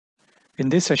In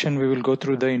this session, we will go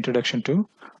through the introduction to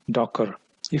Docker.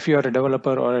 If you are a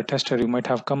developer or a tester, you might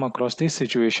have come across this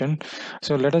situation.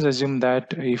 So let us assume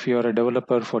that if you are a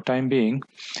developer for time being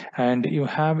and you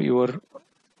have your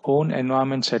own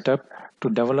environment set up to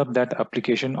develop that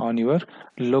application on your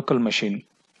local machine.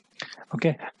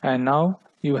 Okay, and now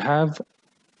you have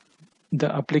the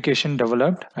application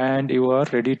developed and you are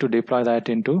ready to deploy that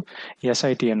into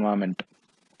SIT environment.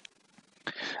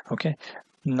 Okay,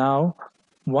 now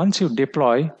once you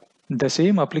deploy the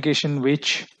same application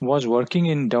which was working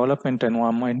in development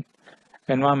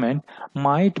environment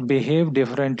might behave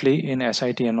differently in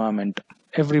SIT environment.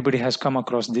 Everybody has come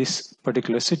across this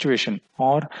particular situation.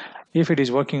 Or if it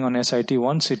is working on SIT,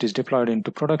 once it is deployed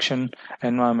into production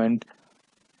environment,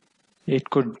 it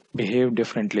could behave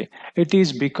differently. It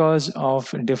is because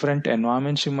of different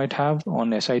environments you might have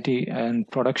on SIT and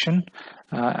production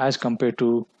as compared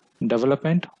to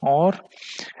development, or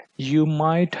you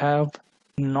might have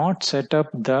not set up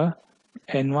the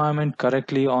environment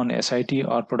correctly on SIT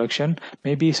or production.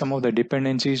 Maybe some of the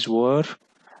dependencies were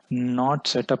not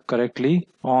set up correctly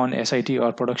on SIT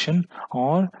or production,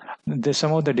 or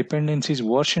some of the dependencies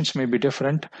versions may be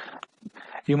different.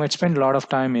 You might spend a lot of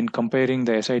time in comparing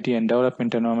the SIT and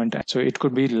development environment. So it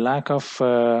could be lack of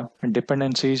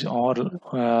dependencies or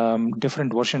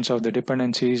different versions of the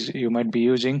dependencies you might be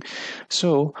using.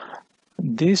 So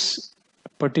this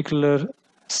particular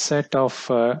set of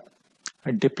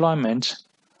deployments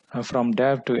from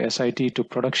dev to SIT to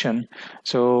production,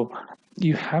 so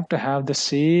you have to have the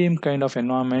same kind of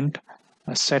environment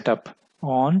set up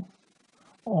on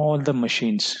all the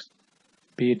machines,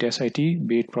 be it SIT,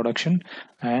 be it production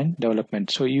and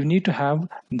development. So you need to have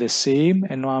the same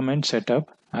environment set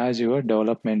up as your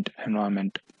development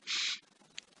environment.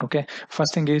 Okay,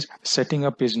 first thing is setting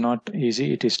up is not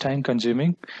easy. It is time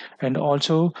consuming, and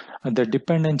also the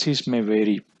dependencies may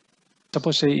vary.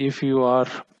 Suppose say if you are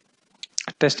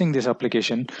testing this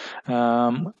application,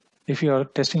 if you are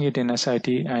testing it in SIT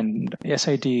and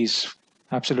SIT is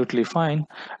absolutely fine,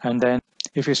 and then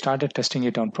if you started testing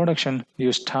it on production,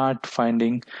 you start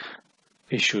finding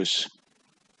issues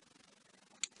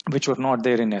which were not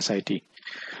there in SIT.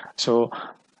 So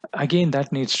again,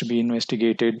 that needs to be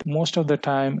investigated. Most of the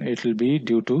time it will be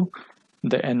due to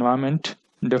the environment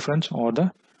difference or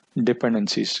the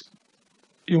dependencies.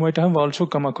 You might have also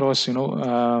come across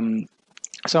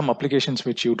some applications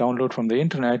which you download from the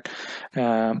internet.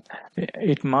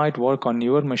 It might work on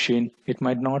your machine, it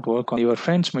might not work on your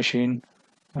friend's machine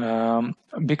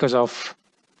because of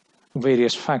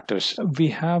various factors. We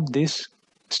have this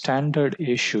standard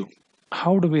issue.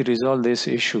 How do we resolve this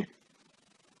issue?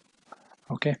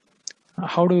 Okay,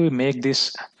 how do we make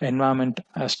this environment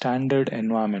a standard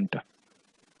environment?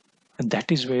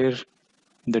 That is where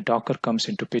the Docker comes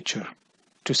into picture.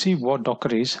 To see what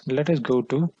Docker is, let us go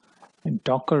to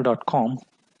docker.com,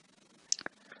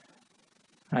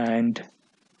 and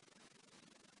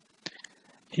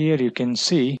here you can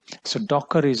see, so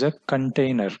Docker is a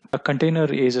container. A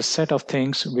container is a set of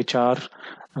things which are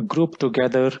grouped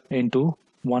together into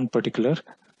one particular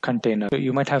container. So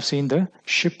you might have seen the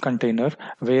ship container,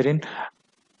 wherein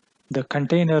the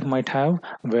container might have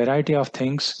a variety of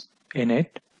things in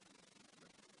it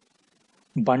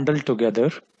bundled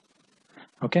together.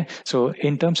 Okay, so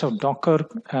in terms of Docker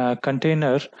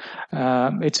container,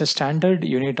 it's a standard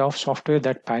unit of software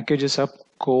that packages up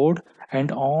code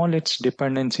and all its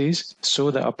dependencies so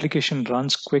the application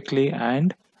runs quickly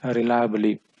and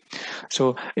reliably.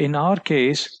 So in our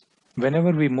case,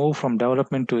 whenever we move from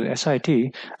development to SIT,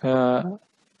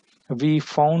 we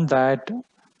found that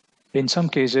in some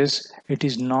cases it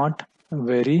is not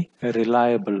very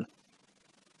reliable.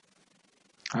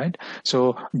 Right?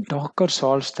 So Docker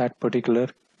solves that particular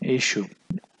issue.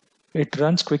 It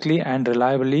runs quickly and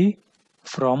reliably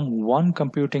from one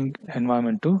computing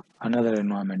environment to another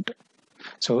environment.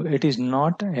 So it is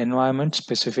not environment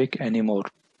specific anymore.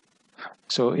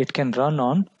 So it can run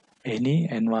on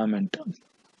any environment.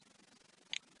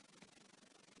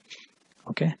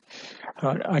 Okay.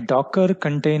 A Docker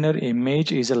container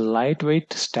image is a lightweight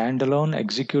standalone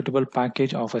executable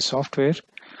package of a software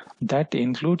that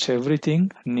includes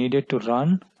everything needed to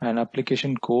run an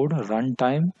application code,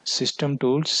 runtime, system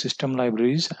tools, system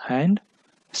libraries, and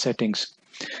settings.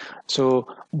 So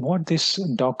what this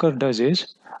Docker does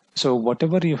is, so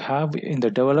whatever you have in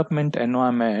the development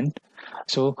environment,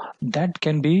 so that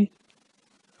can be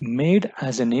made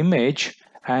as an image,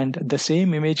 and the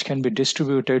same image can be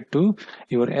distributed to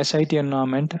your SIT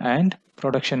environment and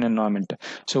production environment.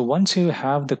 So once you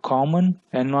have the common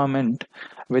environment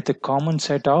with a common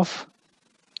set of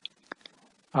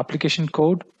application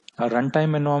code, a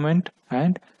runtime environment,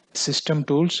 and system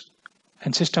tools,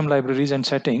 and system libraries and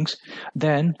settings,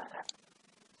 then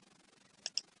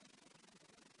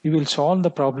you will solve the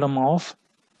problem of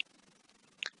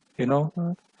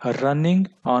running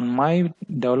on my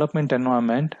development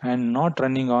environment and not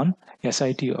running on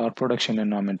SIT or production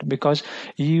environment, because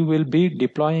you will be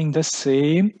deploying the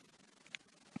same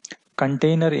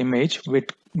container image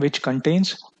which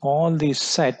contains all these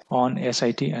set on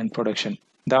SIT and production.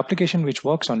 The application which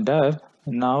works on dev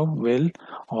now will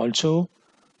also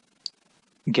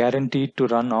guaranteed to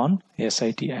run on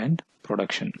SIT and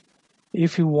production.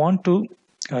 If you want to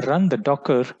run the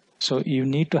Docker, so you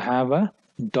need to have a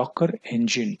Docker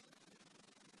engine.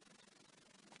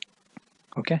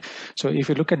 Okay, so if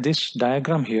you look at this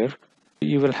diagram here,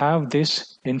 you will have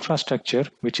this infrastructure,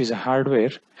 which is a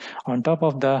hardware. On top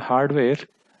of the hardware,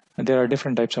 there are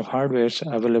different types of hardwares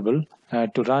available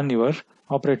to run your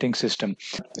operating system.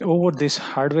 Over this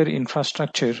hardware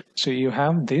infrastructure, so you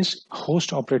have this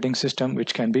host operating system,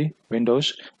 which can be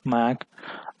Windows, Mac,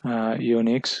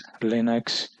 Unix,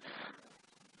 Linux.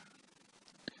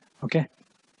 Okay,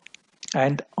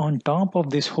 and on top of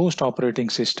this host operating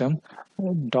system,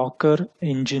 Docker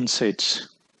engine sits.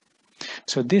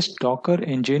 So this Docker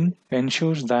engine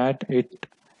ensures that it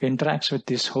interacts with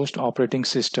this host operating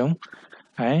system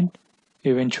and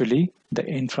eventually the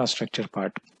infrastructure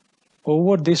part.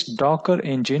 Over this Docker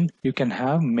engine, you can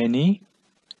have many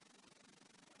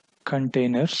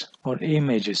containers or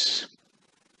images.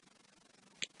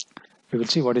 We will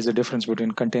see what is the difference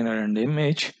between container and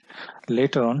image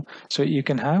later on. So you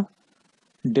can have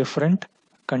different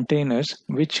containers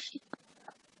which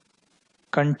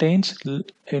contains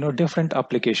different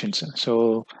applications.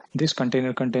 So this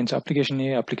container contains application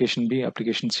A, application B,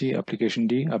 application C, application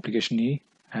D, application E,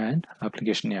 and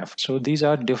application F. So these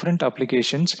are different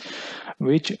applications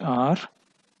which are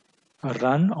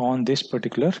run on this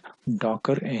particular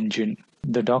Docker engine.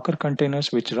 The Docker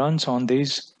containers which runs on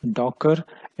this Docker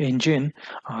engine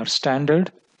are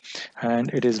standard, and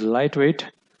it is lightweight,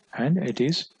 and it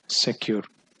is secure.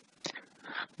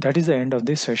 That is the end of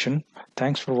this session.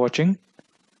 Thanks for watching.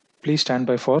 Please stand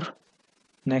by for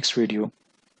next video.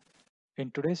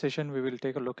 In today's session, we will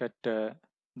take a look at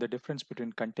the difference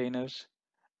between containers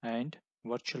and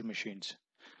virtual machines.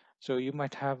 So you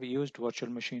might have used virtual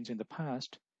machines in the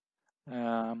past.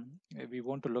 We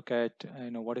want to look at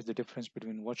what is the difference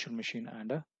between virtual machine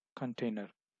and a container.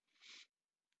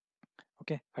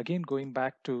 Okay, again going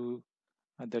back to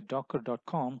the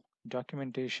docker.com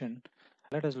documentation,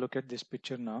 let us look at this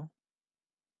picture now.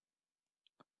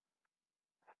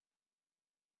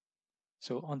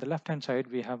 So on the left hand side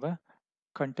we have a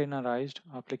containerized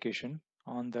application.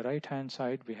 On the right hand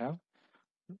side we have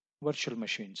virtual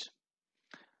machines.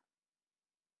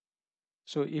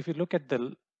 So if you look at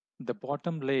the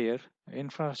bottom layer,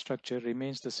 infrastructure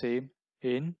remains the same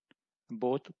in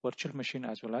both virtual machine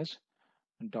as well as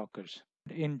Dockers.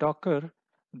 In Docker,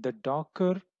 the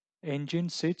Docker engine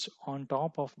sits on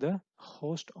top of the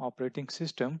host operating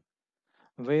system,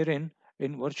 wherein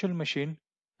in virtual machine,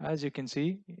 as you can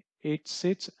see, it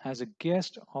sits as a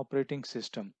guest operating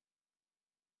system.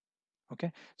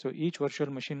 Okay, so each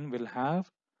virtual machine will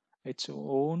have its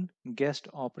own guest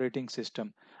operating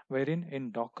system, wherein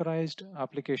in Dockerized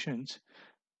applications,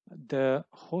 the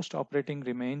host operating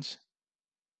remains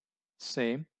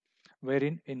same,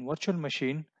 wherein in virtual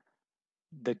machine,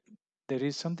 there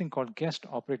is something called guest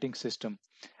operating system,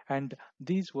 and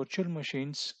these virtual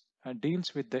machines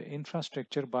deals with the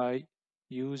infrastructure by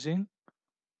using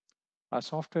a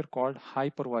software called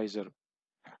hypervisor.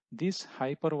 This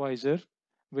hypervisor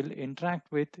will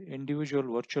interact with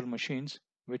individual virtual machines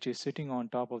which is sitting on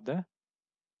top of the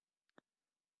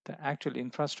actual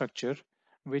infrastructure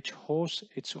which hosts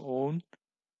its own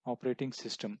operating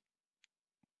system.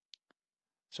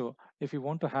 So if you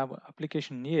want to have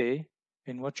application A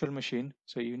in virtual machine,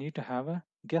 so you need to have a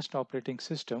guest operating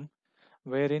system,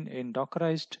 wherein in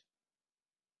Dockerized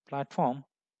platform,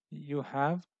 you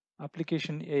have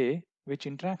application A which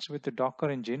interacts with the Docker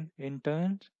engine. In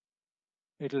turn,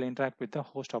 it will interact with the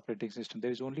host operating system.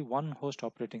 There is only one host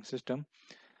operating system,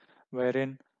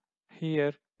 wherein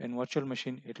here in virtual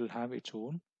machine, it will have its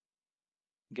own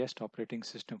guest operating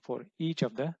system for each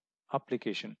of the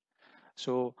application.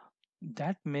 So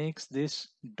that makes this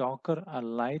Docker a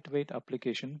lightweight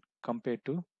application compared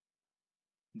to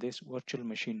this virtual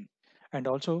machine. And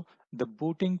also the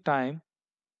booting time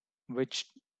which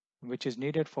is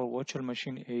needed for virtual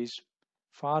machine is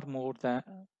far more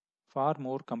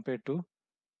compared to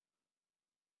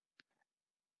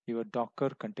your Docker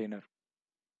container.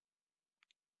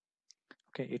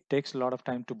 Okay, it takes a lot of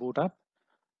time to boot up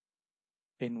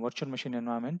in virtual machine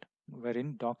environment,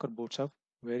 wherein Docker boots up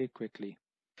very quickly.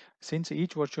 Since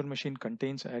each virtual machine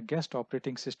contains a guest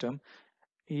operating system,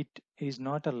 it is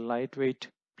not a lightweight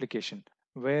application,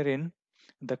 wherein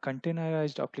the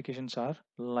containerized applications are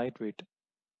lightweight.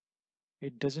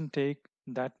 It doesn't take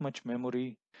that much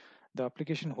memory. The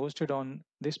application hosted on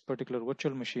this particular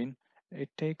virtual machine, it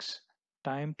takes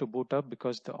time to boot up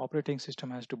because the operating system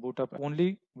has to boot up.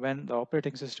 Only when the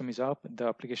operating system is up, the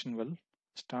application will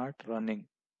start running.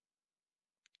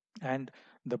 And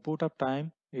the boot up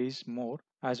time is more,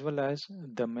 as well as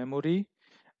the memory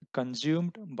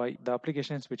consumed by the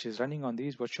applications which is running on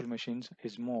these virtual machines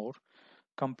is more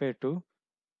compared to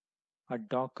a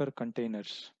Docker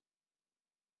containers.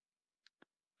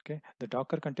 Okay, the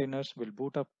Docker containers will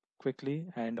boot up quickly,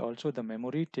 and also the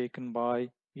memory taken by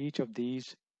each of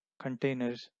these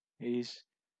containers is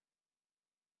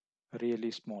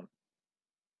really small.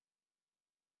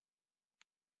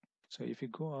 So if you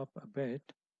go up a bit,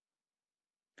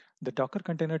 the Docker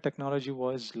container technology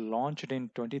was launched in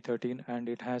 2013 and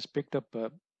it has picked up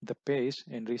the pace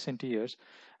in recent years,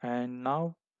 and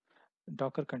now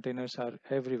Docker containers are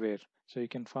everywhere. So you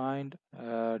can find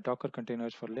Docker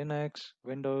containers for Linux,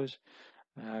 Windows,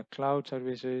 cloud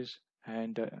services,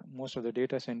 and most of the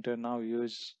data center now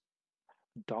use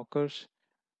Dockers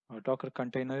or Docker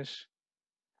containers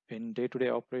in day-to-day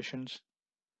operations,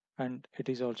 and it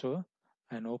is also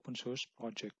an open source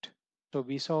project. So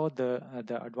we saw the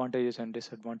advantages and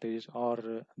disadvantages,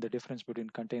 or the difference between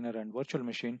container and virtual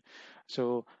machine.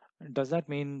 So does that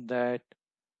mean that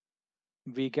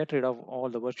we get rid of all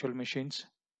the virtual machines?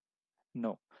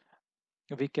 No,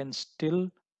 we can still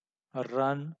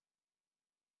run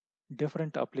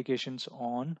different applications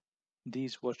on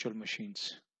these virtual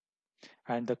machines.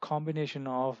 And the combination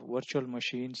of virtual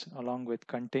machines along with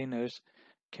containers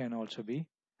can also be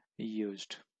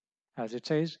used. As it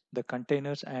says, the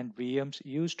containers and VMs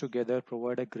used together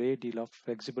provide a great deal of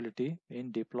flexibility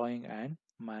in deploying and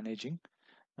managing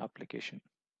application.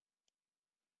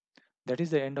 That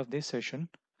is the end of this session.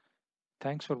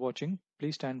 Thanks for watching.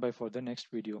 Please stand by for the next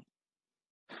video.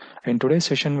 In today's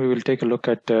session, we will take a look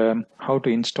at how to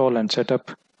install and set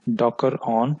up Docker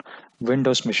on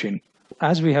Windows machine.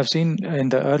 As we have seen in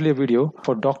the earlier video,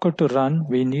 for Docker to run,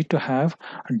 we need to have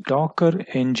Docker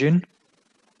engine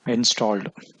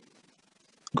installed.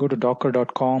 Go to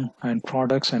docker.com and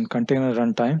products and container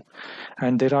runtime,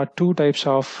 and there are two types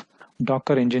of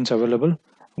Docker engines available.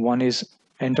 One is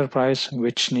enterprise,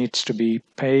 which needs to be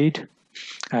paid,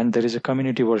 and there is a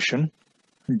community version.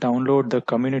 Download the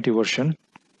community version.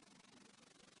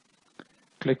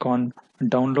 Click on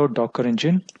download Docker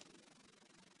engine,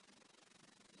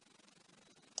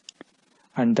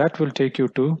 and that will take you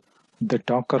to the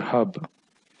Docker Hub.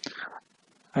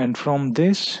 And from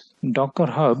this Docker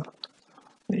Hub,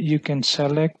 you can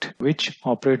select which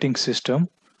operating system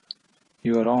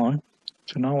you are on.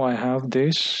 So now I have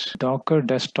this Docker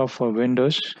desktop for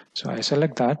Windows. So I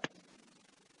select that.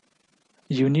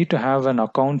 You need to have an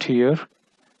account here.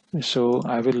 So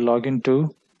I will log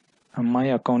into my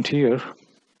account here.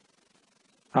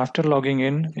 After logging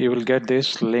in, you will get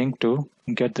this link to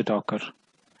get the Docker.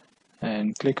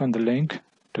 And click on the link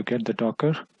to get the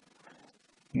Docker.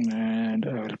 And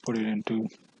I will put it into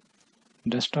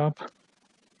desktop.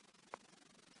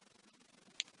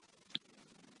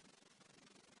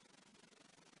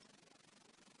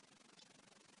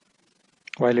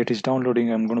 While it is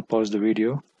downloading, I'm going to pause the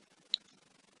video.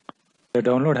 The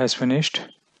download has finished.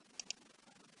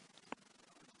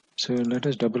 So let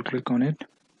us double click on it.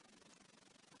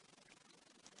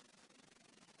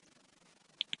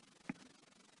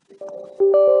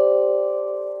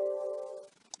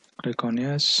 Click on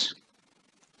yes.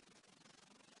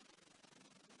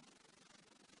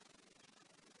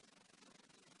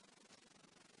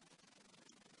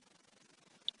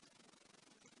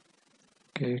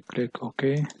 Okay, click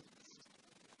OK.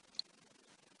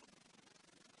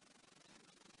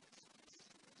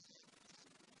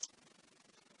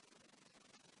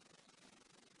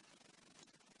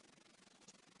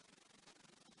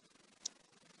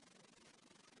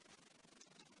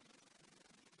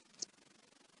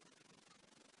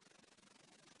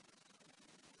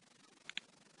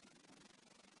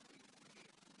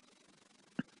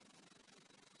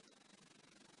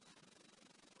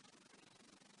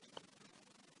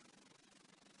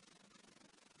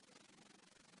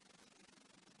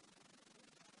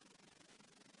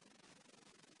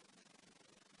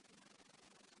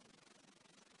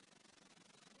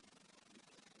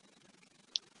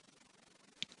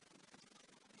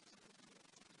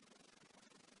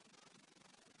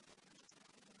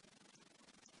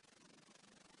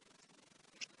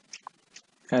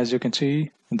 As you can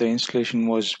see, the installation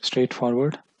was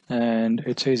straightforward and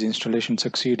it says installation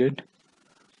succeeded.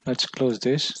 Let's close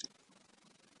this.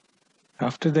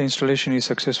 After the installation is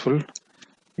successful,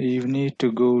 you need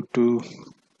to go to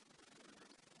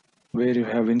where you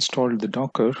have installed the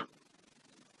Docker,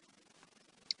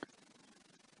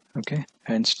 okay,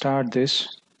 and start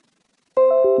this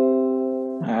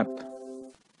app.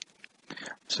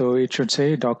 So it should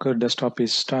say Docker desktop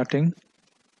is starting.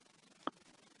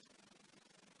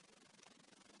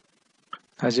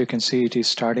 As you can see, it is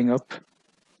starting up.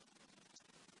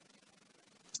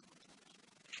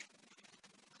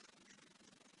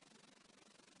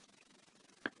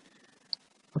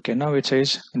 Okay, now it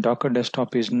says Docker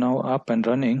desktop is now up and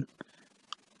running.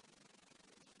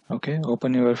 Okay,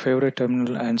 open your favorite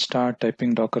terminal and start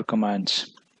typing Docker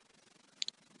commands.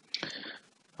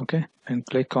 Okay, and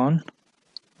click on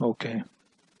OK.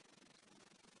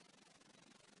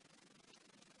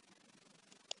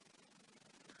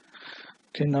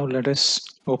 Okay, now let us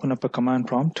open up a command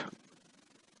prompt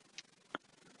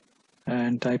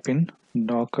and type in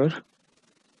Docker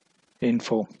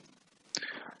info.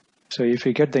 So if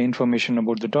you get the information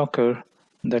about the Docker,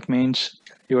 that means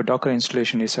your Docker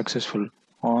installation is successful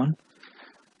on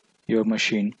your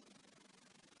machine.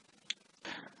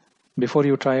 Before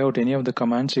you try out any of the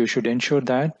commands, you should ensure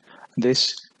that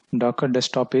this Docker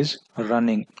desktop is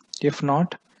running. If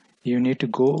not, you need to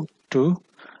go to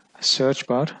search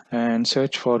bar and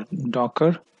search for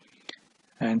Docker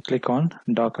and click on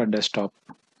Docker desktop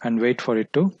and wait for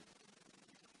it to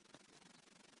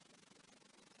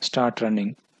start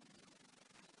running.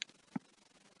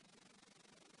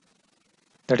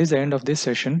 That is the end of this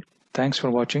session. Thanks for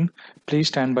watching. Please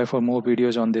stand by for more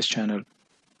videos on this channel.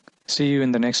 See you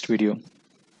in the next video.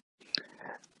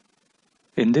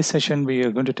 In this session, we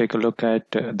are going to take a look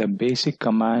at the basic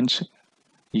commands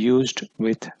used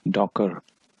with Docker.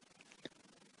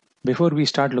 Before we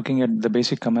start looking at the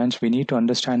basic commands, we need to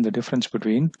understand the difference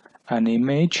between an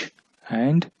image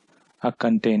and a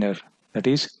container. That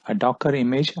is, a Docker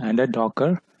image and a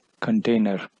Docker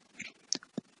container.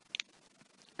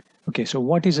 Okay, so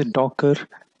what is a Docker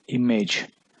image?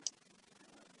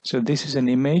 So this is an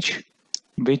image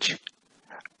which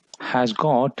has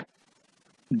got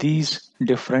these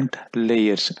different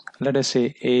layers. Let us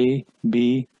say A,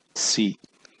 B, C.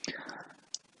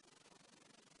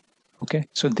 Okay,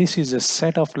 so this is a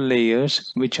set of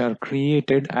layers which are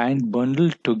created and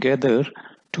bundled together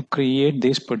to create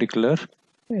this particular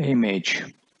image.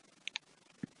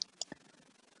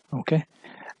 Okay,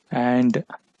 and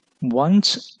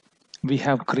once we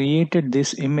have created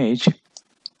this image,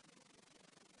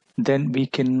 then we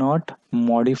cannot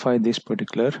modify this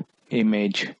particular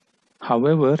image.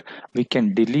 However, we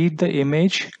can delete the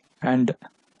image and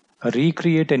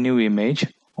recreate a new image,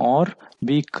 or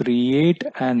we create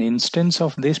an instance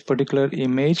of this particular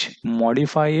image,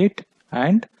 modify it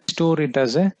and store it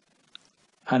as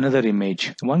another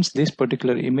image. Once this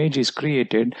particular image is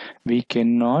created, we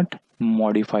cannot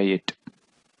modify it.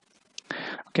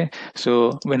 Okay,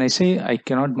 so when I say I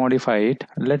cannot modify it,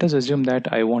 let us assume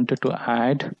that I wanted to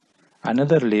add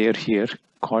another layer here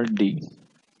called D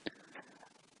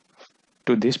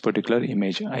to this particular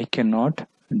image. I cannot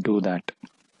do that.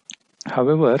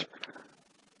 However,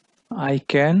 I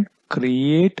can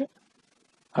create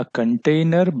a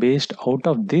container based out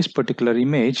of this particular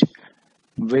image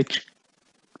which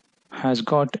has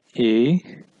got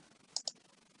A,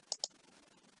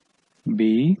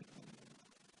 B,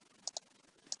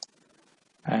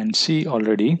 and C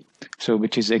already, so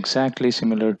which is exactly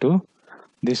similar to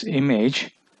this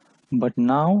image, but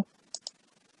now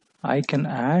I can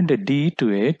add a D to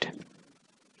it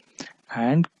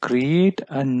and create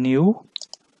a new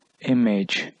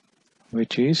image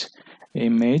which is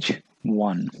image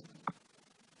 1.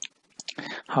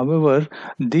 However,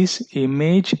 this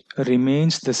image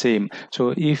remains the same.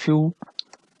 So if you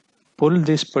pull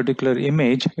this particular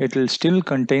image, it will still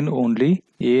contain only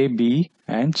A, B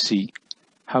and C.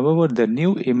 However, the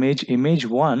new image, image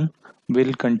 1,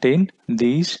 will contain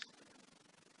these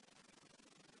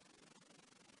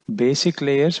basic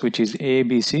layers which is A,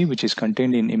 B, C, which is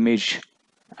contained in image,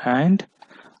 and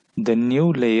the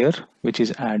new layer which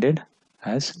is added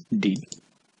as D.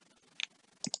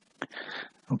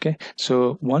 Okay,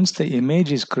 so once the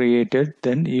image is created,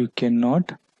 then you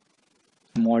cannot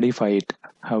modify it.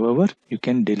 However, you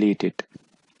can delete it.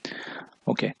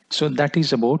 Okay, so that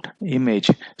is about image.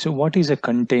 So what is a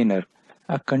container?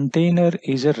 A container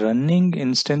is a running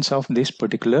instance of this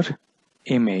particular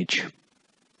image.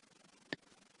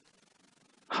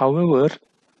 However,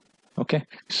 okay,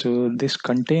 so this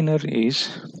container is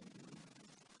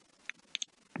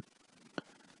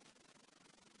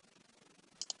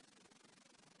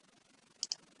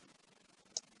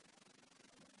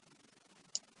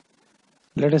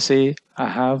Let us say I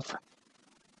have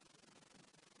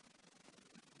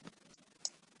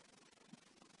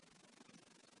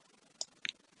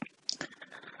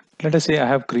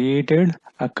created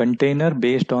a container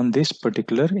based on this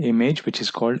particular image, which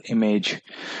is called image.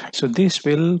 So this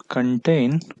will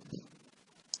contain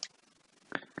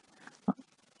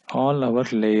all our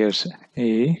layers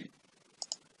A,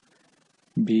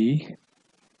 B,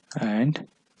 and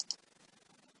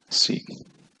C.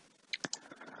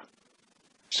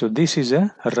 So this is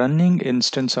a running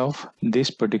instance of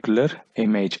this particular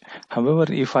image. However,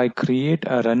 if I create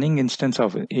a running instance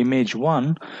of image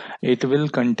 1, it will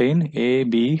contain A,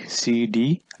 B, C,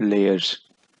 D layers.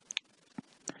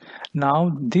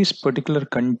 Now this particular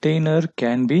container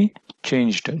can be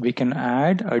changed. We can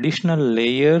add additional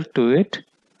layer to it.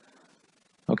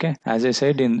 Okay, as I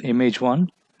said in image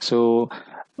 1. So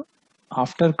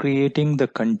after creating the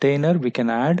container, we can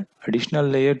add additional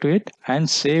layer to it and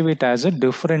save it as a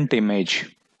different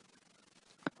image.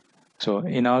 So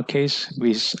in our case,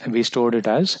 we stored it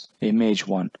as image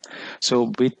 1.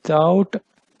 So without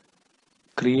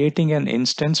creating an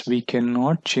instance, we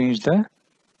cannot change the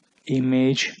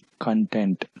image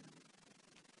content.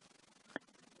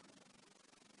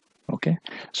 Okay.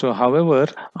 So however,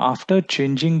 after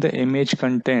changing the image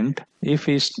content, if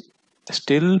we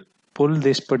still pull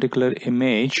this particular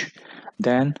image,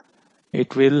 then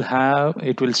it will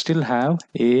still have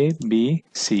A, B,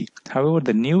 C. However,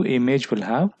 the new image will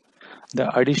have the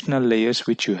additional layers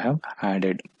which you have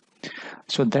added.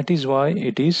 So that is why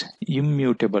it is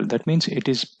immutable. That means it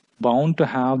is bound to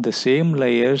have the same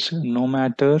layers no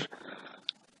matter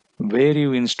where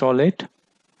you install it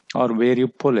or where you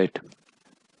pull it.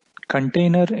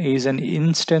 Container is an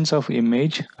instance of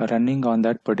image running on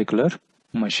that particular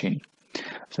machine.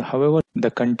 So however,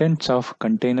 the contents of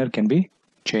container can be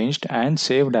changed and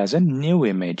saved as a new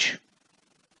image.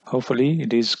 Hopefully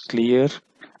it is clear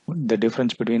the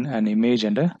difference between an image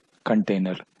and a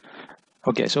container.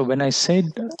 Okay, so when I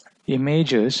said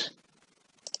images,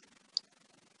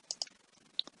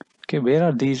 okay, where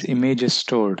are these images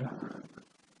stored?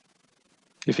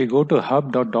 If you go to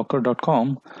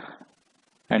hub.docker.com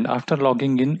and after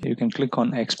logging in, you can click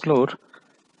on explore.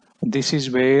 This is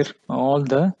where all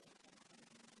the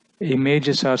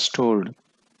images are stored.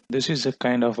 This is a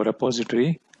kind of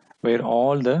repository where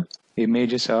all the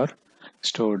images are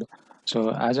stored.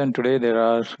 So as on today, there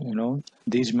are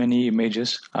these many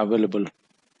images available.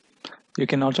 You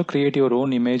can also create your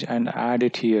own image and add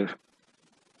it here.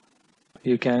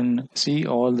 You can see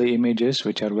all the images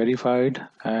which are verified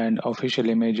and official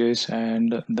images,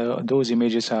 and those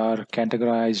images are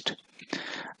categorized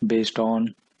based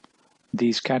on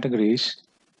these categories.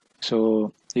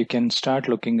 So you can start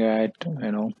looking at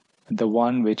the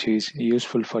one which is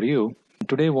useful for you.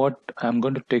 Today what I'm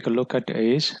going to take a look at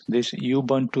is this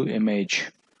Ubuntu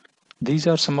image. These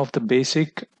are some of the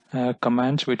basic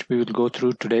commands which we will go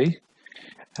through today.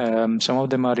 Some of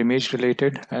them are image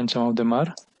related and some of them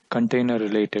are container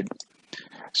related.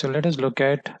 So let us look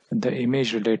at the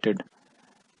image related.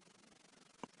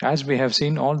 As we have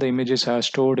seen, all the images are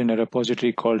stored in a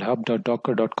repository called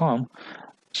hub.docker.com.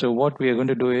 So what we are going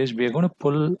to do is we are going to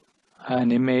pull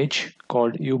an image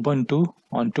called Ubuntu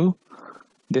onto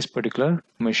this particular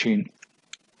machine.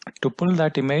 To pull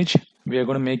that image, we are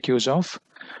going to make use of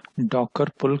docker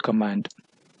pull command.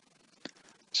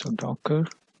 So docker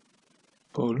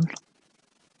pull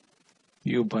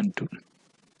Ubuntu.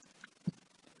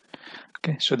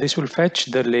 Okay, so this will fetch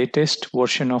the latest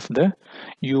version of the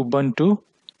Ubuntu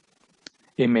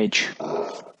image.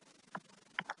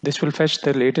 This will fetch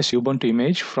the latest Ubuntu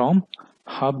image from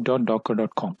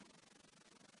hub.docker.com.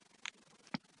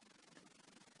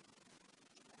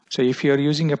 So if you are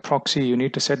using a proxy, you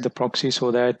need to set the proxy so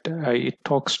that it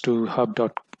talks to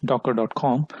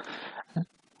hub.docker.com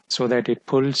so that it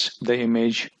pulls the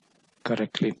image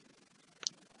correctly.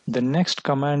 The next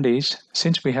command is,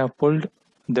 since we have pulled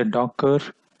the Docker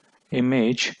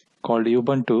image called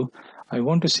Ubuntu, I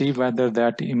want to see whether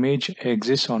that image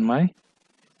exists on my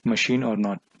machine or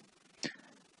not.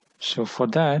 So for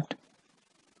that,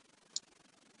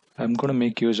 I'm going to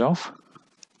make use of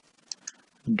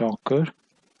Docker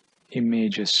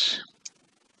images.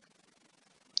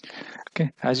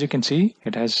 Okay, as you can see,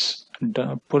 it has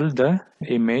pulled the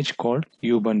image called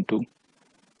Ubuntu.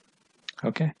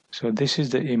 Okay, so this is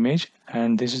the image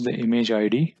and this is the image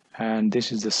ID and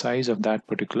this is the size of that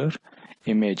particular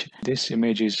image. This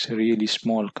image is really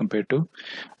small compared to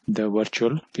the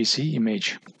virtual PC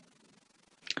image.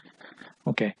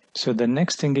 Okay, so the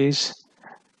next thing is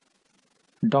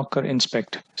Docker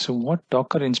inspect. So what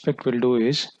Docker inspect will do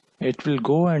is it will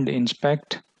go and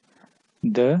inspect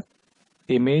the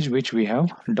image which we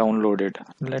have downloaded.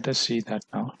 Let us see that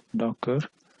now. Docker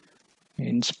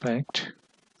inspect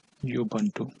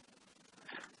Ubuntu,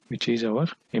 which is our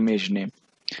image name.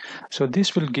 So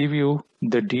this will give you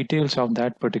the details of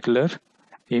that particular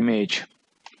image.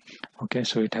 Okay,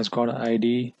 so it has got an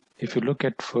ID. If you look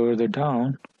at further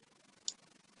down,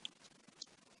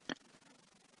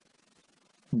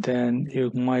 then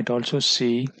you might also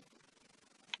see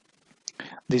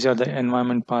these are the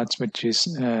environment paths which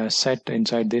is set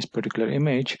inside this particular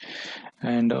image.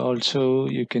 And also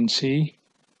you can see,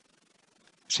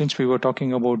 since we were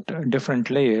talking about different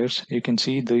layers, you can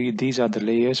see these are the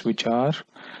layers which are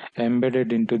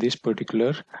embedded into this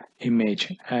particular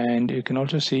image. And you can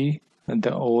also see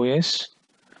the OS,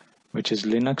 which is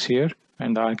Linux here,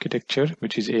 and the architecture,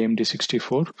 which is AMD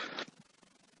 64.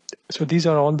 So these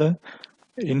are all the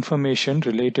information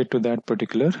related to that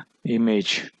particular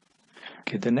image.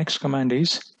 Okay, the next command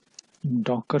is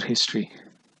Docker history.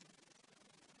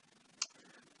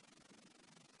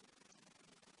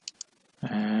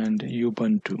 And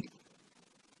Ubuntu.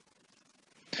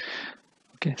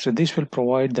 Okay, so this will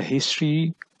provide the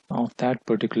history of that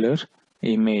particular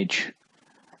image.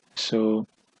 So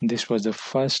this was the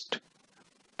first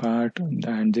part,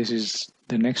 and this is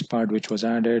the next part which was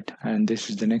added, and this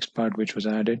is the next part which was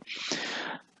added.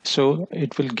 So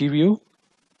it will give you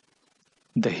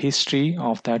the history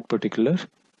of that particular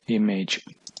image.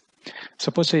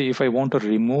 Suppose say if I want to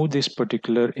remove this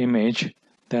particular image,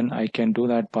 then I can do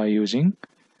that by using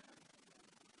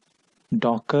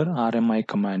docker rmi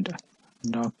command.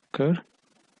 Docker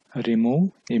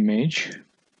remove image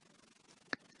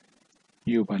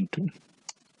Ubuntu.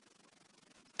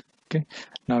 Okay,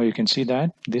 now you can see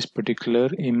that this particular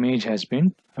image has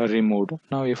been removed.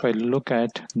 Now if I look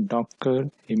at Docker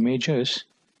images,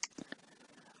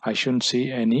 I shouldn't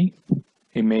see any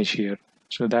image here.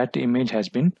 So that image has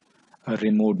been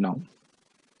removed now.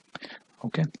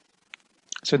 Okay,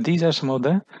 so these are some of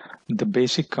the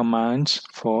basic commands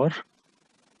for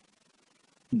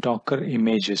Docker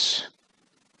images.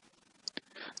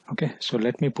 Okay, so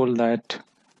let me pull that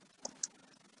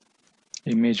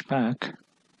image back.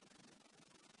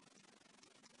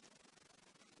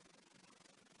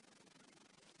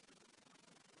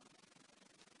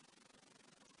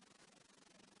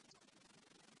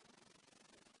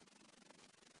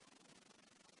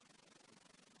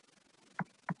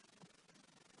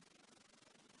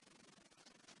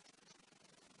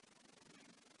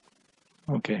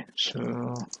 Okay,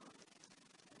 so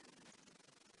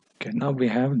now we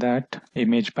have that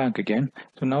image back again.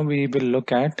 So now we will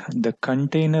look at the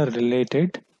container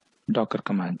related Docker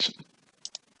commands.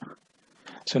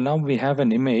 So now we have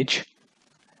an image.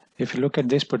 If you look at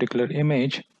this particular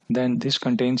image, then this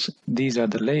contains, these are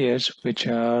the layers which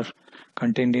are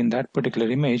contained in that particular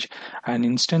image. An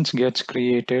instance gets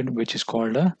created which is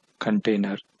called a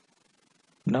container.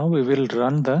 Now we will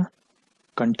run the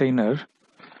container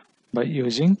by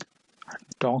using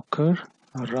docker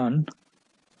run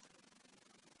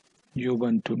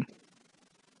Ubuntu.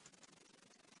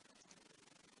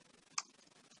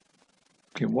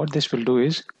 Okay, what this will do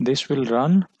is this will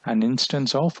run an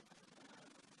instance of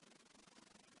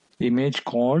image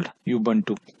called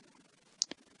Ubuntu.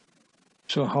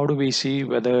 So how do we see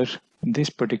whether this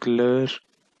particular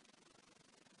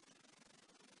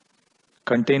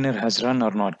container has run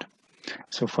or not?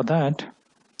 So for that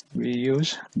we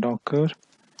use docker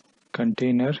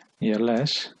container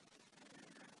ls.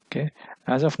 Okay,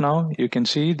 as of now you can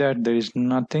see that there is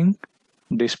nothing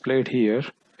displayed here,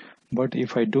 but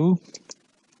if I do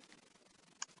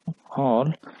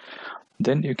all,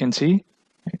 then you can see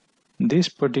this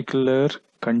particular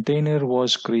container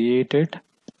was created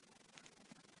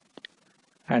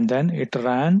and then it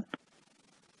ran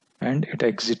and it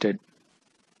exited.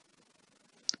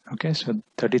 Okay, so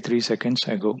 33 seconds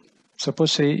ago.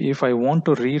 Suppose say if I want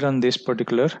to rerun this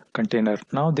particular container,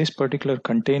 now this particular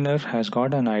container has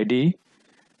got an ID,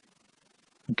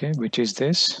 okay, which is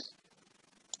this.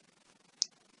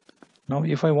 Now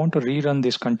if I want to rerun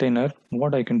this container,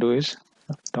 what I can do is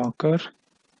docker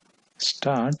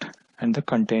start and the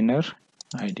container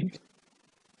ID.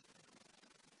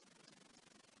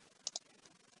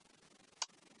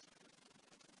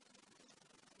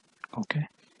 Okay,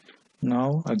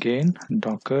 now again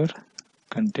docker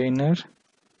container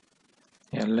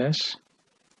ls.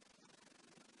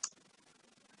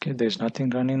 Okay, there's nothing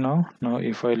running now. Now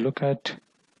if I look at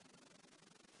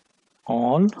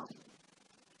all,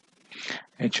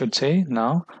 it should say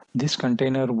now this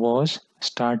container was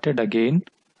started again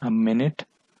a minute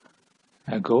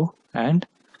ago, and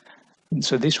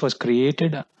so this was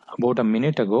created about a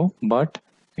minute ago, but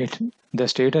it the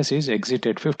status is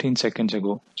exited 15 seconds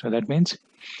ago. So that means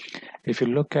if you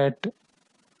look at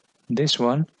this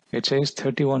one, it says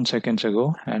 31 seconds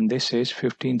ago and this says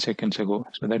 15 seconds ago.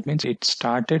 So that means it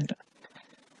started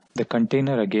the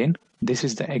container again. This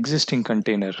is the existing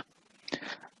container.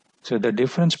 So the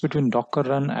difference between Docker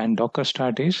run and Docker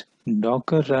start is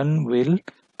Docker run will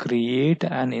create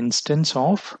an instance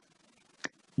of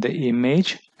the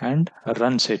image and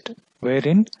runs it,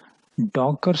 wherein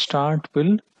Docker start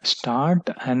will start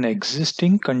an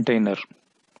existing container.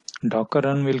 Docker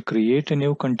run will create a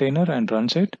new container and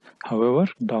runs it. However,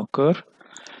 Docker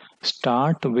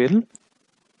start will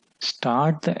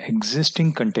start the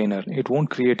existing container. It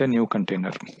won't create a new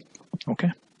container.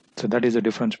 Okay, so that is the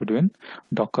difference between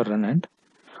Docker run and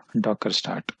Docker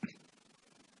start.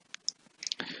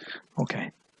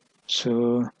 Okay,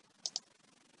 so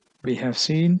we have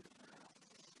seen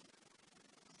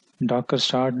Docker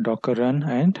start, Docker run,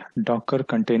 and Docker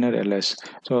container ls.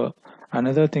 So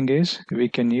another thing is we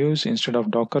can use, instead of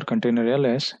Docker container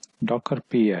ls, Docker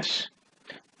ps,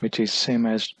 which is same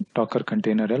as Docker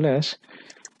container ls,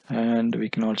 and we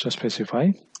can also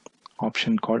specify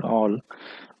option called all,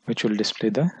 which will display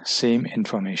the same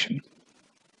information.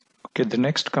 Okay, the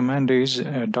next command is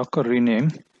Docker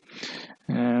rename.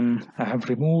 I have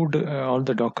removed all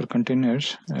the Docker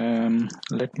containers.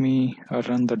 Let me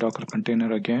run the Docker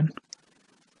container again.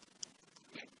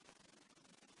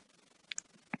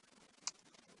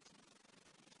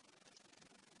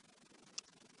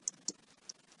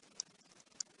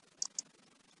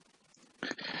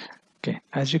 Okay,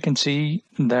 as you can see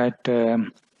that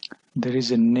there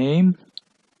is a name.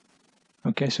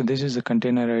 Okay, so this is the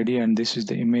container ID and this is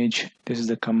the image, this is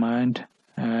the command,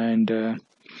 and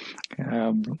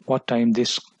what time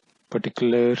this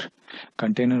particular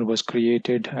container was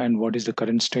created and what is the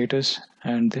current status,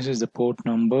 and this is the port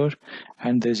number,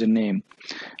 and there's a name.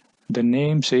 The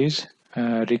name says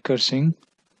recursing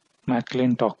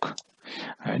McClintock.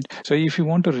 And so if you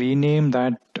want to rename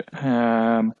that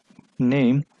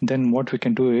name, then what we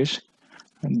can do is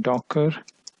Docker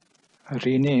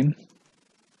rename,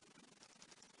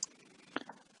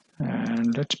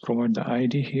 and let's provide the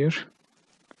ID here,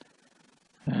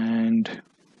 and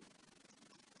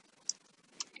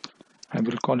I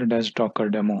will call it as Docker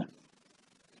demo.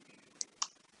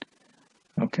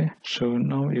 Okay, so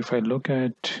now if I look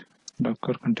at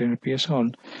Docker container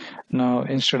PSOL, now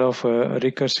instead of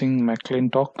recursing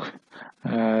McClintock,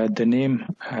 the name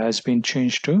has been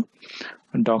changed to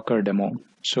Docker demo.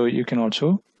 So you can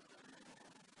also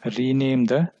rename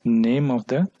the name of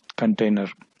the container.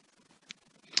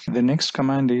 The next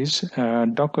command is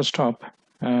Docker stop.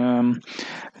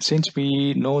 Since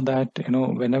we know that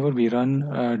whenever we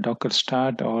run Docker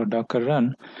start or Docker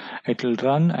run, it will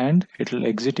run and it will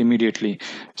exit immediately.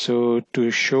 So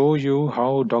to show you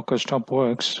how Docker stop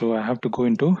works, so I have to go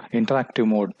into interactive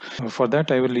mode. For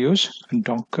that I will use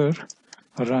Docker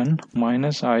run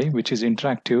 -i, which is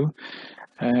interactive,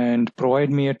 and provide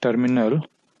me a terminal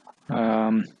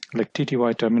like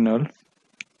TTY terminal,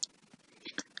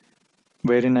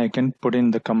 wherein I can put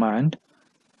in the command,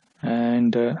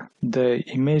 and the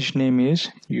image name is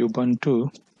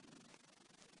Ubuntu,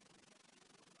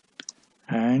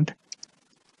 and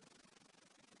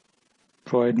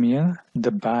provide me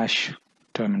the bash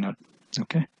terminal.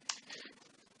 Okay,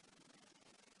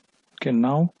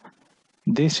 now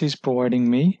this is providing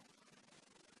me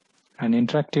an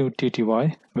interactive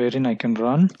TTY wherein I can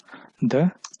run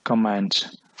the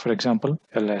commands, for example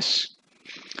ls.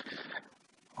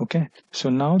 Okay, so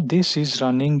now this is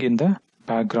running in the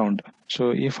background. So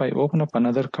if I open up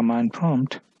another command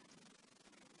prompt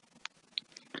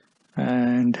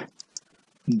and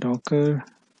Docker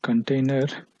container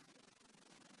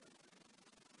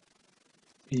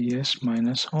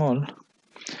ps-all,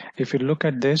 if you look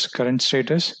at this current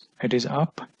status, it is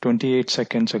up 28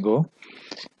 seconds ago.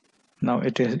 Now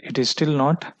it is still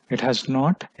not, it has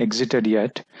not exited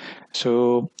yet.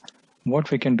 So what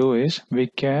we can do is we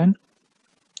can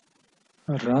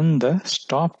run the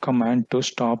stop command to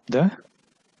stop the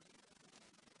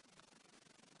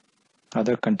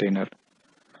other container.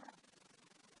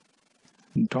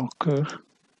 Docker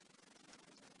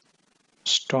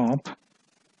stop,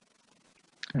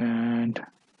 and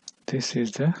this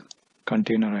is the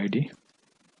container ID.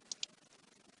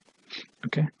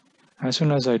 Okay, as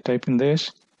soon as I type in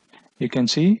this, you can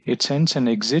see it sends an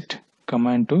exit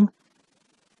command to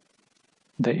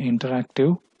the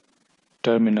interactive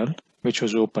terminal which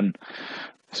was open.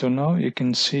 So now you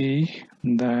can see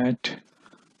that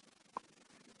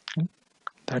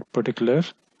that particular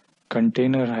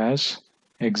container has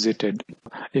exited.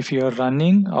 If you are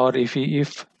running, or if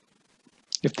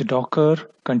If the Docker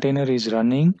container is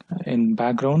running in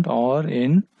background or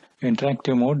in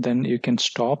interactive mode, then you can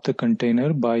stop the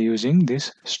container by using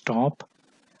this stop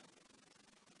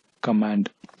command.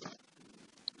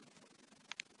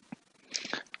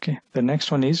 Okay, the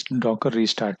next one is Docker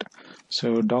restart.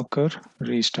 So Docker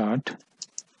restart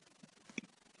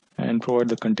and provide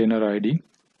the container ID.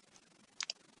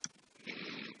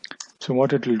 So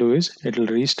what it will do is it will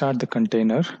restart the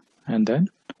container and then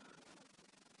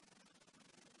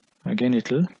again it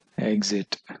will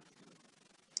exit.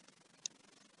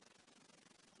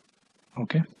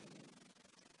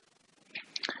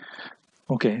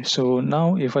 Okay, so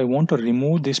now if I want to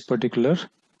remove this particular,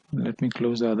 let me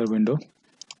close the other window.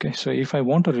 Okay, so if I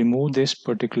want to remove this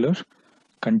particular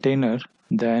container,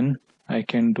 then I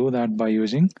can do that by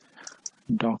using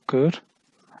Docker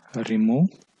remove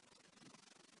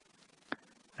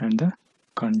and the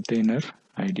container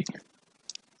ID.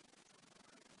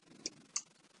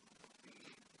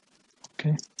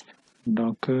 Okay,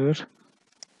 Docker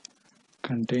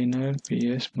container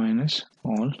ps minus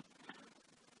all.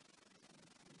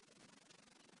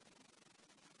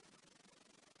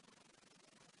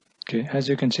 Okay, as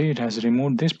you can see, it has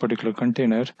removed this particular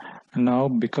container. And now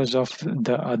because of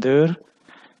the other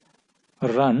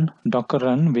run, Docker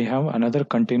run, we have another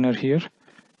container here.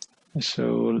 So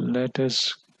let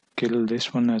us kill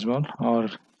this one as well, or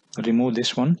remove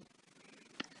this one.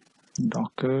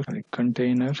 Docker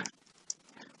container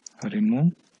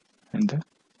remove and the,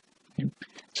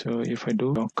 so if I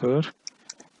do Docker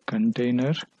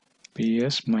container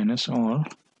ps minus all,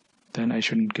 then I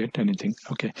shouldn't get anything.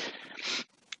 Okay,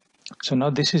 so now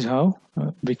this is how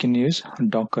we can use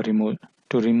Docker remove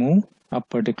to remove a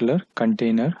particular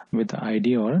container with the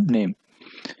ID or name.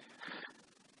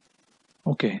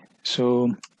 Okay, so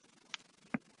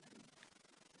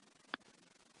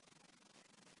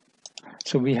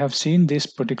we have seen this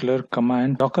particular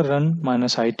command, Docker run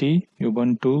minus IT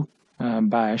ubuntu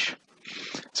bash.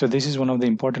 So this is one of the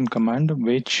important command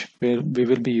which we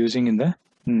will be using in the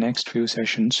next few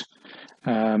sessions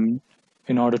in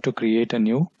order to create a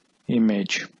new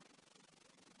image.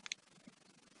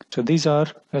 So these are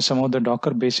some of the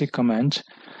Docker basic commands,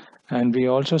 and we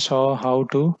also saw how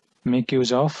to make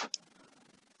use of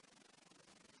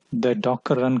the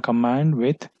Docker run command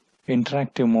with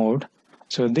interactive mode.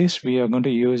 So this we are going to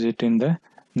use it in the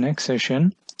next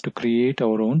session to create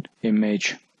our own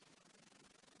image.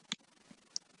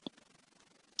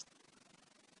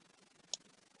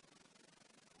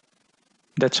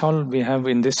 That's all we have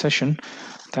in this session.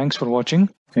 Thanks for watching.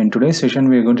 In today's session,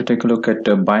 we are going to take a look at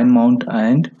bind mount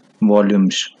and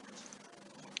volumes.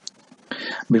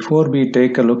 Before we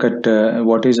take a look at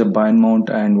what is a bind mount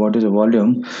and what is a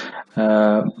volume,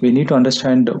 we need to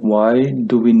understand why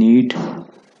do we need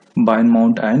bind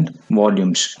mount and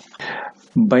volumes.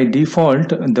 By default,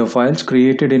 the files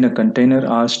created in a container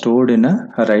are stored in a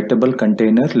writable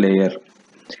container layer.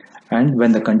 And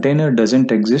when the container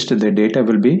doesn't exist, the data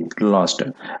will be lost.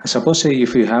 Suppose say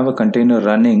if you have a container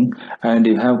running and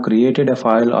you have created a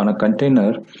file on a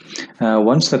container,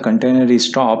 once the container is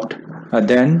stopped,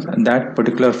 then that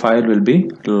particular file will be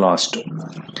lost.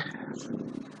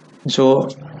 So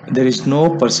there is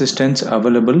no persistence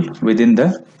available within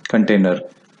the container.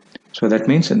 So that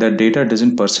means the data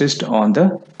doesn't persist on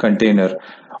the container.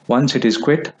 Once it is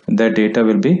quit, the data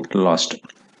will be lost.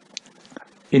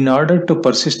 In order to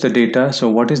persist the data, so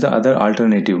what is the other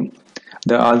alternative?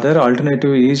 The other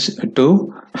alternative is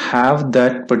to have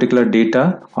that particular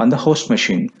data on the host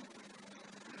machine.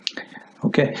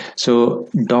 Okay, so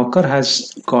Docker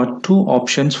has got two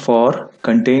options for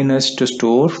containers to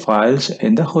store files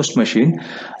in the host machine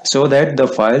so that the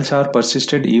files are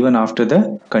persisted even after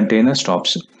the container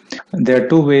stops. There are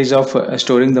two ways of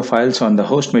storing the files on the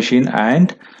host machine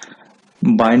and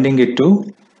binding it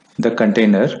to the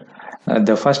container.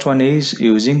 The first one is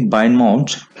using bind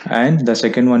mounts and the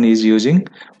second one is using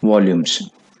volumes.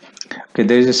 Okay,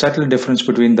 there is a subtle difference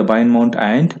between the bind mount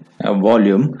and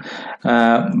volume,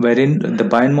 wherein the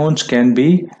bind mounts can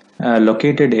be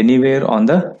located anywhere on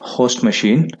the host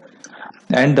machine,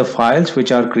 and the files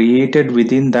which are created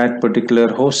within that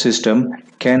particular host system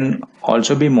can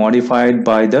also be modified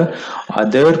by the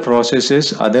other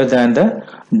processes other than the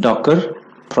Docker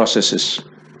processes.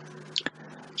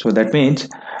 So that means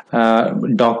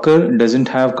Docker doesn't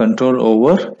have control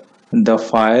over the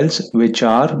files which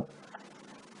are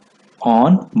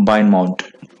on bind mount.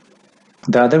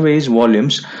 The other way is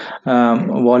volumes.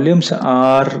 Volumes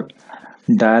are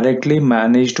directly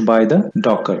managed by the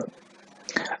Docker.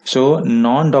 So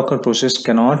non-Docker process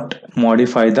cannot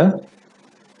modify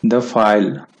the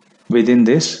file within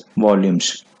this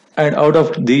volumes. And out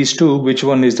of these two, which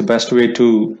one is the best way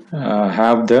to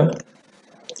have the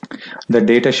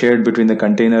data shared between the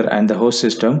container and the host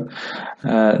system?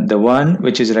 The one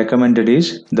which is recommended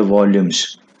is the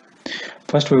volumes.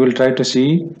 First, we will try to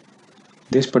see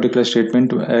this particular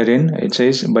statement wherein it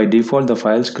says by default the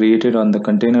files created on the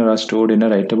container are stored in a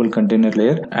writable container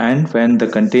layer, and when the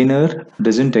container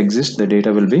doesn't exist, the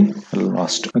data will be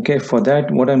lost. Okay, for that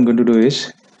what I'm going to do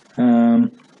is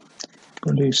going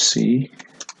to see.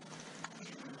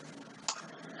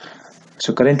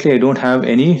 So currently I don't have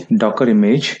any Docker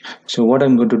image. So what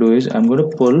I'm going to do is I'm going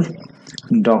to pull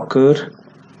Docker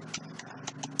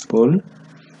pull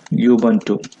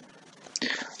Ubuntu.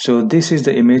 So this is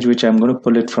the image which I'm going to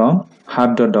pull it from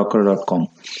hub.docker.com.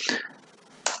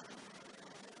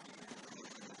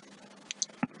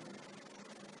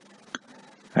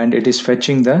 And it is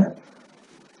fetching the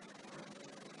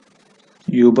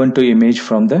Ubuntu image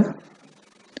from the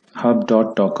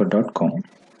hub.docker.com.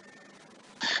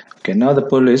 Okay, now the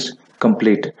pull is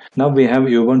complete. Now we have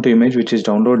Ubuntu image which is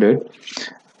downloaded.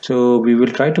 So we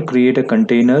will try to create a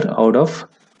container out of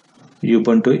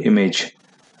Ubuntu image.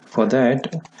 For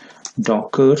that,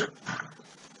 docker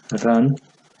run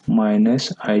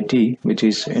 -it, which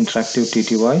is interactive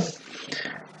tty,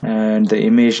 and the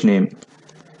image name,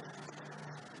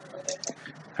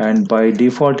 and by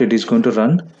default it is going to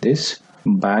run this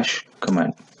bash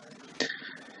command.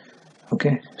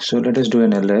 Okay, so let us do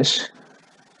an ls.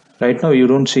 Right now you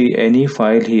don't see any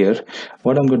file here.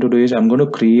 What I'm going to do is I'm going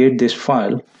to create this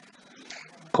file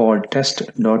called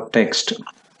test.txt.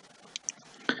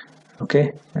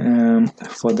 Okay,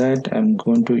 for that I'm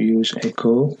going to use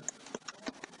echo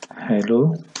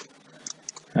hello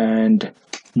and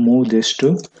move this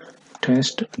to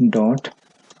test.txt.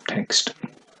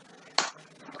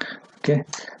 Okay,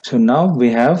 so now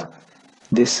we have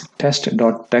this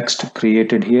test.txt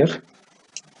created here,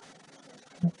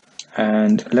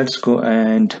 and let's go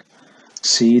and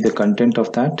see the content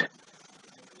of that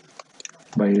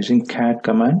by using cat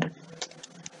command.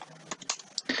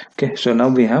 Okay, so now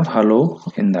we have hello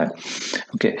in that.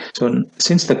 Okay, so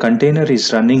since the container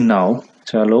is running now,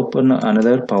 so I'll open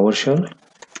another PowerShell.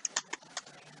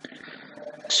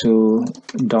 So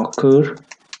docker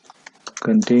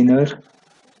container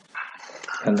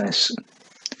ls.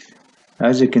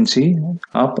 As you can see,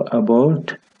 up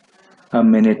about a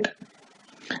minute.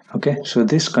 Okay, so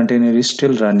this container is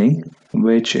still running,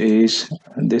 which is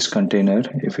this container.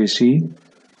 If you see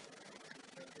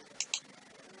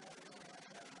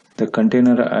the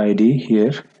container ID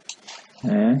here,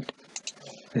 and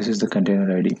this is the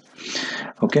container ID.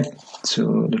 Okay, so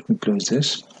let me close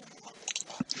this.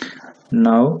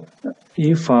 Now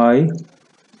if I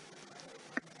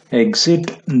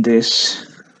exit this,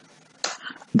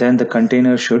 then the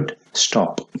container should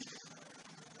stop.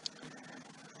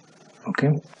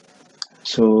 Okay,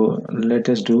 so let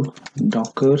us do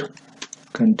docker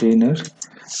container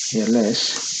ls.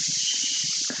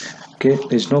 Okay,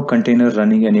 there's no container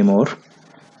running anymore.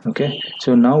 Okay,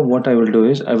 so now what I will do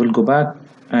is I will go back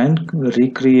and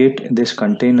recreate this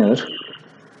container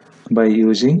by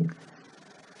using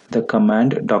the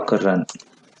command docker run.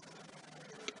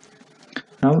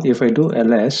 Now if I do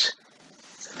ls,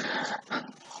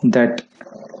 that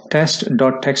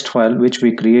test.txt file which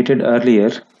we created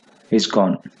earlier is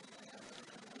gone.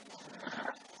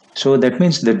 So that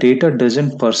means the data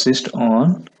doesn't persist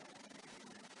on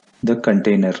the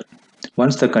container.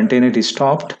 Once the container is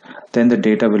stopped, then the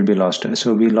data will be lost.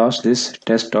 So we lost this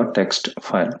test.txt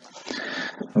file.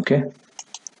 Okay,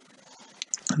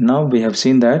 now we have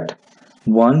seen that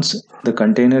once the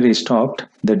container is stopped,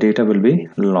 the data will be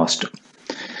lost.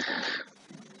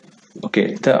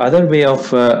 Okay, the other way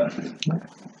of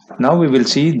now we will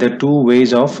see the two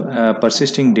ways of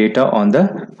persisting data on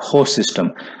the host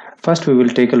system. First we will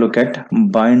take a look at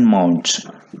bind mounts.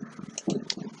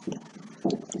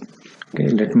 Okay,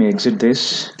 let me exit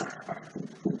this.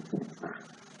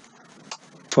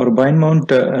 For bind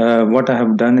mount, what I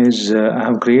have done is I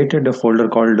have created a folder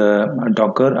called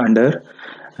docker under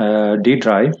D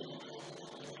drive,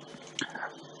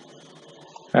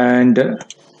 and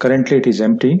currently it is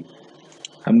empty.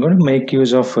 I'm going to make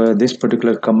use of this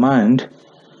particular command.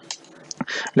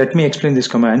 Let me explain this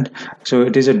command. So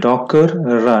it is a docker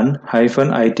run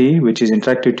 -it, which is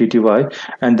interactive tty,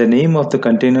 and the name of the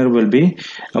container will be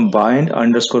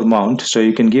bind_mount. So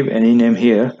you can give any name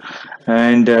here,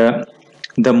 and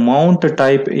the mount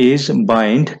type is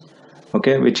bind,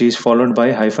 okay, which is followed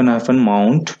by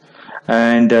 --mount,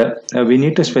 and we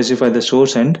need to specify the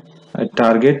source and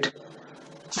target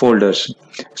folders.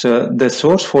 So the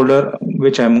source folder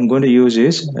which I'm going to use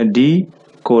is d:\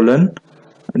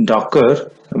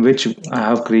 Docker, which I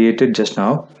have created just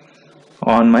now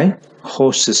on my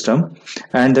host system,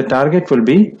 and the target will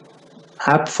be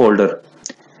app folder.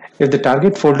 If the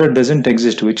target folder doesn't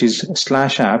exist, which is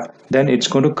 /app, then it's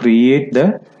going to create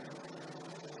the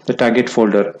target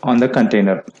folder on the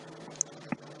container.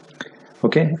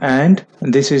 Okay, and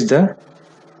this is the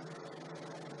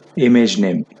image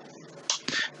name.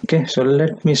 Okay, so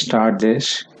let me start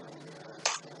this.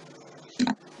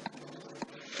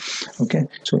 Okay,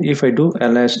 so if I do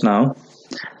ls now,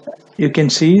 you can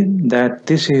see that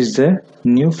this is the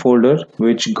new folder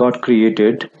which got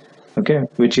created, okay,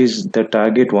 which is the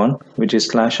target one, which is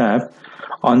 /app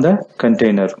on the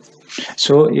container.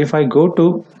 So if I go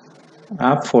to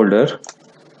app folder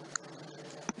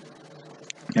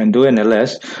and do an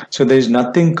ls, so there is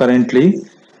nothing currently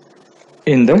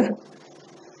in the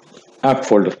app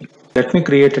folder. Let me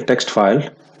create a text file.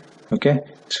 Okay,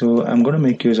 so I'm going to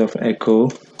make use of echo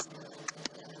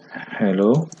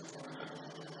hello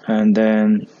and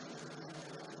then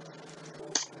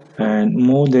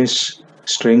move this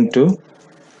string to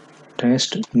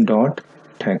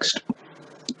test.text.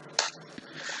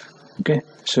 Okay,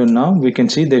 so now we can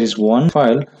see there is one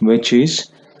file which is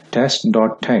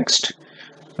test.text.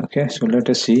 Okay, so let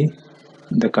us see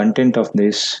the content of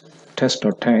this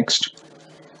test.text.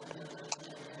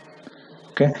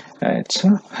 Okay, it's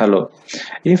hello.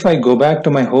 If I go back to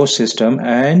my host system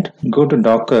and go to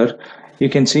Docker, you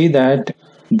can see that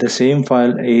the same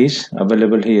file is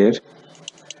available here,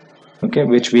 okay,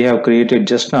 which we have created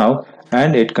just now,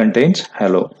 and it contains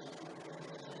hello.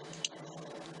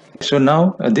 So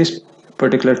now this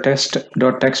particular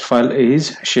test.text file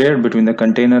is shared between the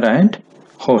container and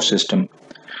host system.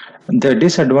 The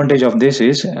disadvantage of this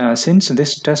is since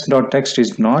this test.text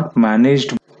is not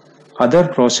managed, other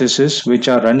processes which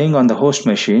are running on the host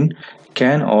machine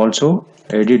can also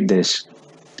edit this.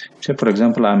 So for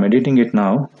example, I'm editing it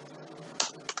now.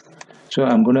 So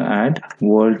I'm going to add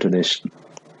world to this.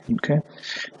 Okay,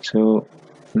 so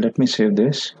let me save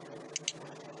this.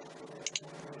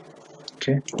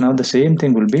 Okay, now the same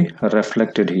thing will be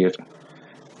reflected here.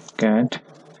 Cat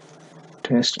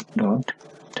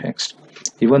test.text,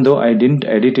 even though I didn't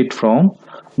edit it from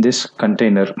this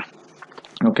container.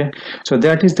 Okay, so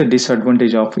that is the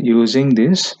disadvantage of using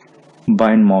this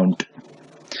bind mount.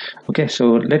 Okay,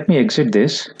 so let me exit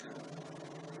this.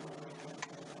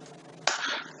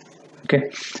 Okay,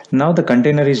 now the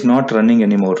container is not running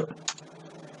anymore.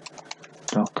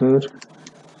 Docker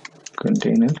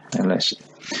container ls.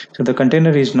 So the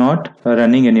container is not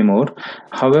running anymore.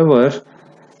 However,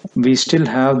 we still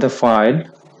have the file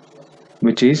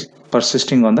which is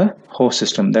persisting on the host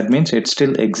system. That means it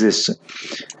still exists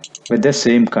with the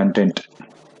same content.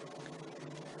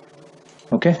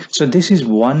 Okay, so this is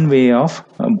one way of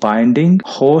binding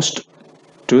host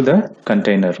to the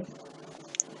container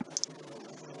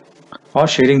or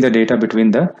sharing the data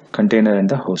between the container and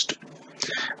the host.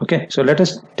 Okay, so let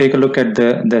us take a look at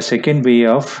the second way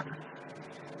of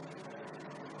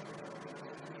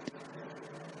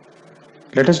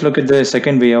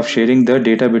sharing the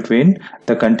data between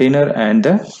the container and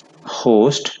the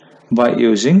host by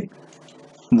using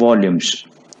volumes.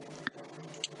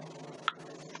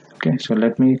 Okay, so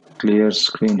let me clear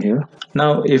screen here.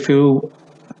 Now if you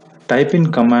type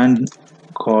in command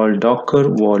called docker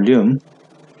volume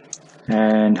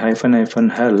and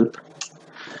 --help,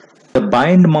 the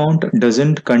bind mount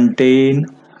doesn't contain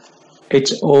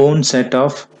its own set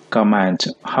of commands.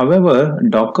 However,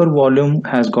 Docker volume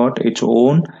has got its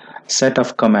own set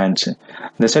of commands.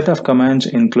 The set of commands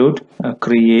include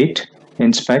create,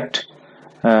 inspect,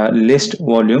 list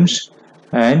volumes,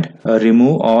 and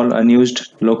remove all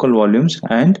unused local volumes,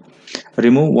 and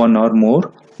remove one or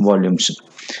more volumes.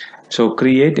 So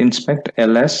create, inspect,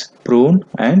 ls, prune,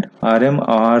 and rm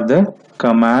are the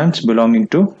commands belonging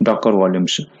to Docker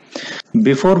volumes.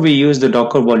 Before we use the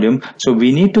Docker volume, so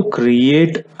we need to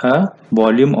create a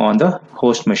volume on the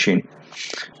host machine.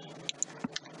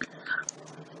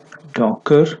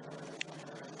 Docker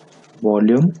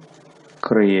volume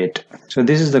create. So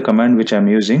this is the command which I'm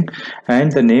using,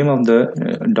 and the name of the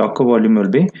Docker volume will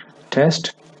be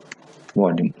test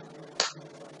volume.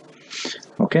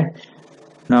 Okay,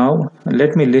 now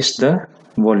let me list the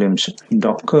volumes.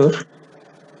 Docker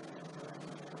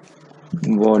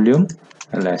volume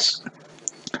ls.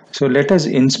 So let us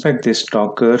inspect this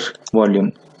Docker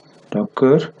volume.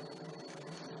 Docker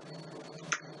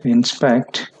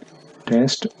inspect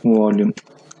test volume.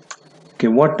 Okay,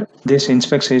 what this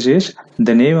inspect says is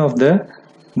the name of the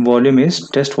volume is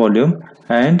test volume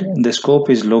and the scope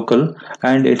is local,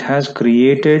 and it has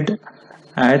created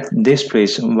at this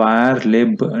place var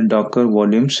lib docker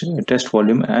volumes test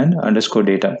volume and underscore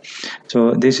data.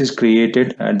 So this is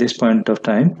created at this point of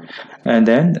time, and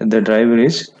then the driver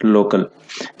is local.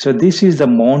 So this is the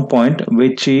mount point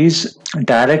which is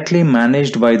directly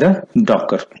managed by the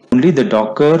Docker. Only the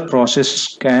Docker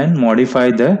process can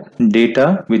modify the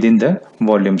data within the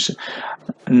volumes.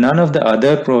 None of the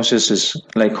other processes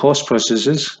like host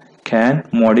processes can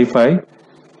modify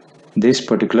this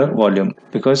particular volume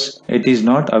because it is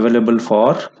not available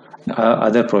for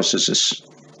other processes.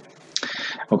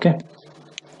 Okay,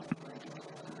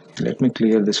 let me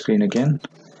clear the screen again.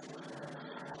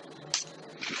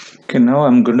 Okay, now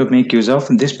I'm going to make use of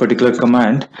this particular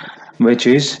command, which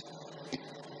is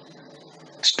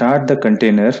start the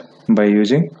container by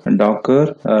using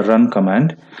docker run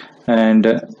command, and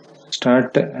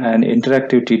start an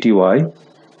interactive TTY,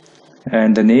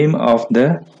 and the name of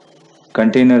the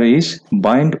container is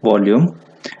bind volume,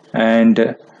 and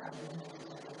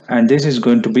this is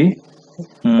going to be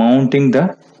mounting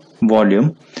the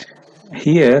volume.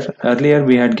 Here earlier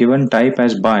we had given type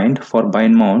as bind for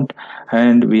bind mount,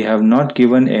 and we have not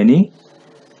given any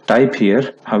type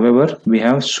here. However, we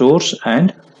have source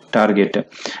and target.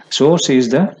 Source is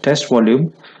the test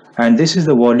volume, and this is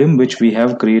the volume which we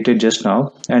have created just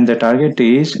now, and the target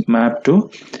is mapped to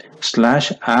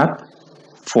 /app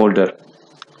folder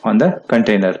on the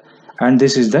container, and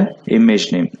this is the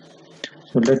image name.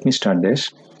 So let me start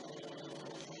this.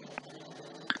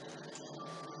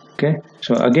 Okay,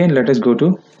 so again let us go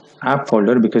to app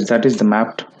folder because that is the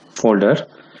mapped folder.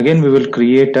 Again we will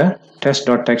create a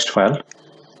test.txt file.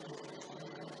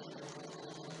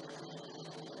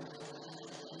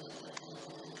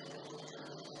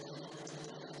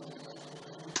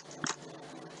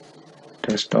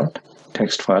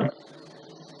 Test.txt file.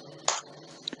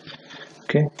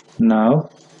 Okay, now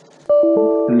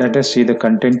let us see the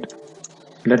content.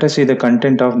 Let us see the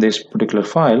content of this particular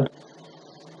file.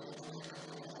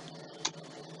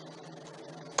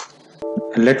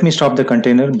 Let me stop the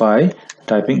container by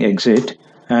typing exit,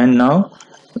 and now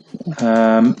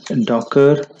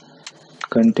docker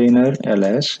container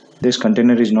ls. This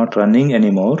container is not running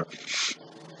anymore.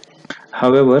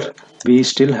 However, we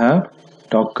still have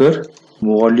docker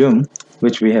volume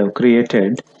which we have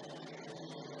created,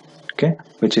 okay,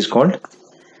 which is called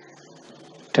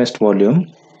test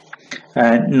volume,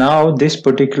 and now this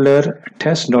particular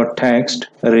test.txt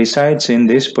resides in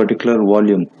this particular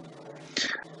volume.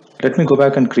 Let me go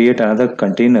back and create another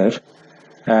container,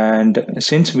 and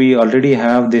since we already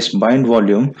have this bind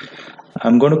volume,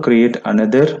 I'm going to create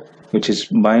another which is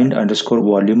bind underscore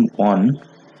volume 1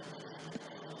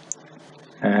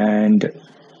 and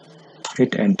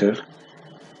hit enter.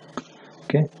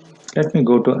 Okay, let me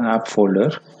go to app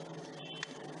folder.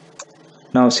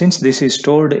 Now since this is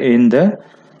stored in the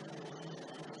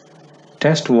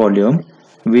test volume,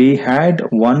 we had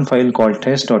one file called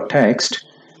test.txt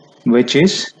which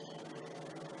is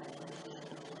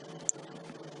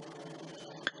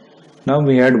now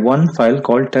we had one file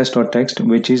called test.txt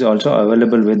which is also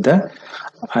available with the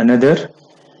another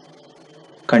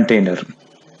container.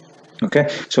 Okay,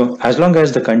 so as long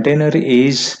as the container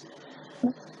is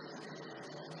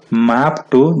mapped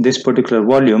to this particular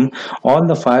volume, all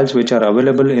the files which are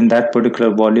available in that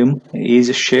particular volume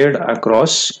is shared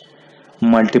across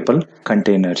multiple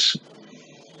containers.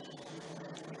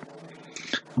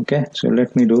 Okay, so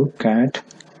let me do cat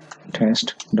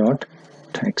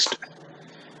test.txt.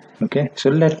 Okay, so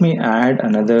let me add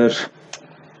another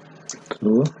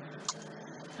clue,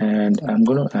 and I'm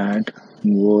going to add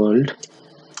world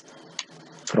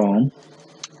from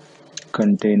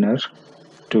container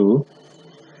to,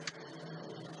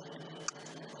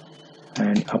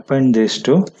 and append this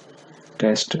to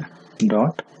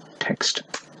test.txt.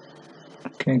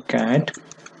 Okay, cat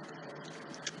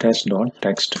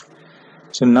test.txt.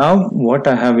 So now what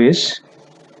I have is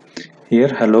here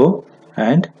hello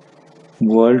and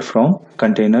world from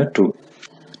container 2.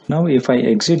 Now if I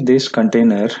exit this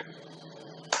container,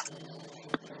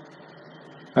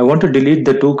 I want to delete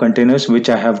the two containers which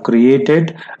I have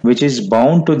created, which is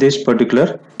bound to this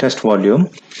particular test volume,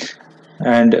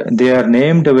 and they are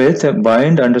named with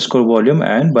bind underscore volume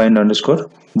and bind underscore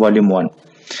volume 1.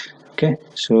 Okay,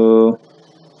 so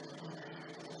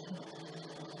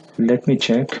let me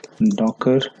check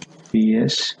docker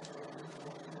ps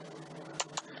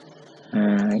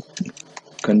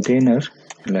container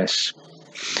less.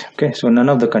 Okay, so none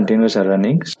of the containers are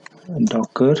running.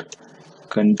 Docker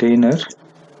container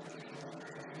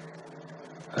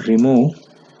remove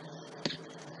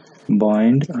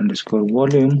bind underscore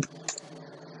volume,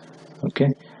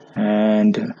 okay,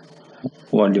 and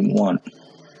volume 1.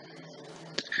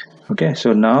 Okay,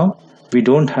 so now we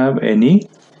don't have any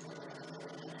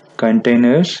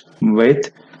containers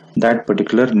with that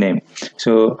particular name.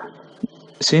 So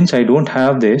since I don't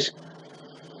have this,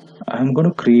 I'm going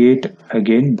to create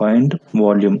again bind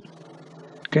volume,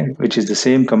 okay, which is the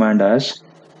same command as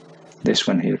this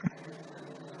one here,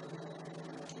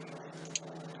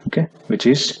 okay, which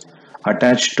is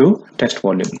attached to test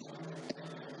volume.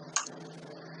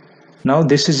 Now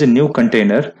this is a new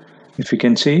container, if you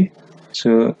can see.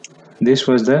 So this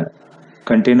was the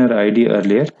container ID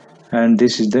earlier, and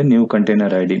this is the new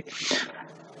container ID.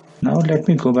 Now let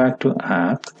me go back to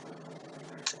app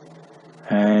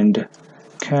and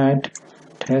cat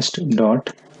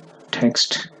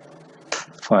test.text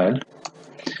file.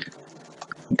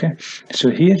 Okay, so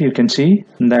here you can see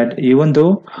that even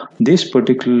though this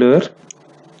particular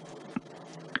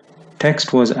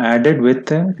text was added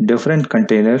with a different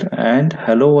container and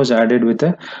hello was added with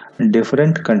a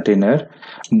different container,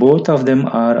 both of them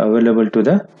are available to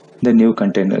the new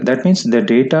container. That means the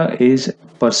data is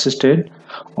persisted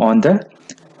on the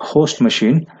host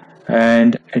machine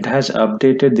and it has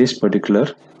updated this particular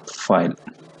file.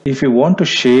 If you want to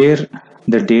share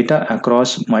the data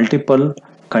across multiple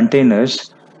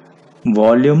containers,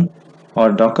 volume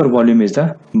or Docker volume is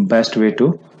the best way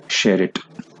to share it.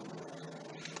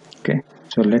 Okay,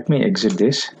 so let me exit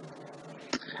this,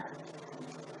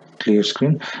 clear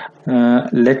screen.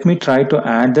 Let me try to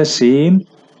add the same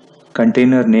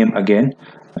container name again.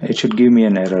 It should give me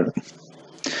an error.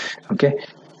 Okay,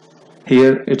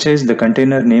 here it says the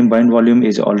container name bind volume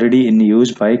is already in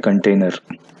use by container.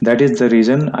 That is the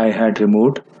reason I had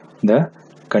removed the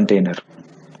container.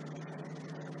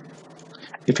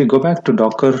 If you go back to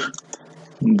Docker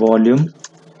volume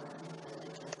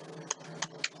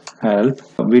help,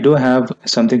 we do have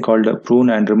something called prune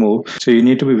and remove. So you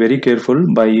need to be very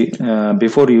careful by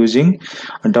before using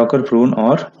Docker prune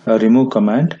or remove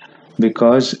command,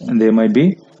 because there might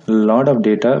be a lot of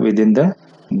data within the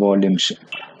volumes.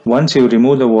 Once you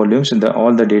remove the volumes,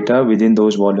 all the data within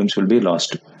those volumes will be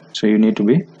lost. So you need to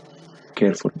be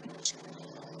careful.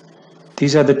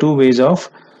 These are the two ways of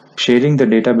sharing the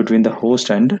data between the host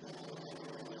and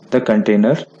the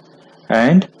container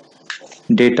and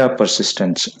data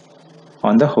persistence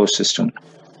on the host system.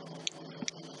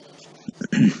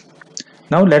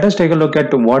 Now let us take a look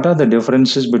at what are the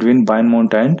differences between bind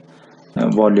mount and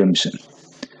volumes.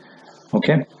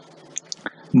 Okay,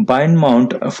 bind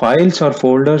mount files or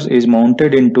folders is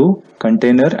mounted into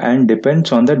container and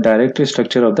depends on the directory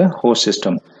structure of the host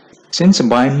system. Since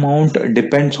bind mount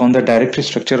depends on the directory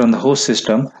structure on the host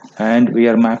system and we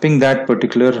are mapping that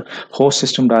particular host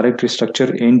system directory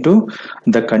structure into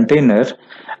the container,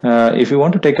 if you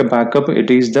want to take a backup, it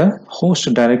is the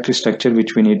host directory structure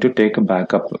which we need to take a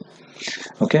backup.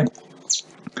 Okay,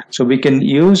 so we can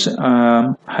use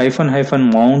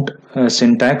 -mount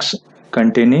syntax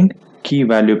containing key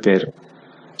value pair.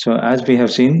 So as we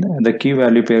have seen, the key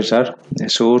value pairs are the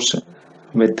source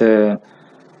with the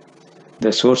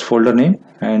source folder name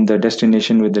and the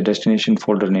destination with the destination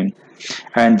folder name,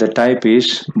 and the type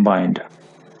is bind.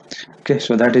 Okay,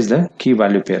 so that is the key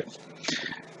value pair.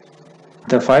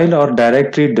 The file or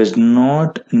directory does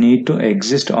not need to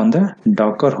exist on the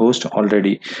Docker host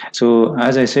already. So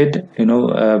as I said,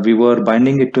 we were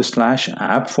binding it to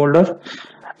 /app folder.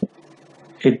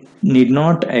 It need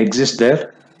not exist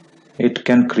there. It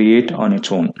can create on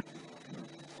its own.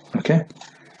 Okay,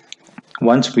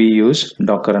 once we use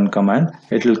Docker run command,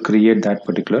 it will create that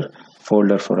particular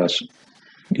folder for us.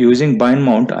 Using bind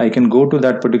mount, I can go to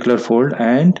that particular folder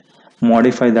and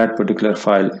modify that particular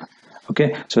file.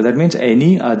 Okay, so that means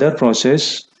any other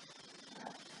process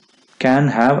can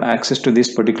have access to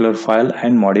this particular file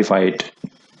and modify it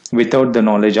without the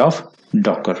knowledge of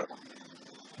Docker.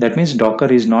 That means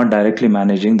Docker is not directly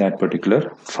managing that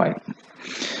particular file.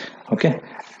 Okay,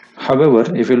 however,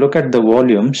 if you look at the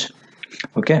volumes,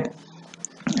 okay,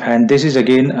 and this is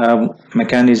again a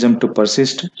mechanism to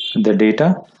persist the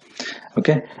data.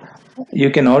 Okay, you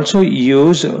can also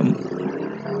use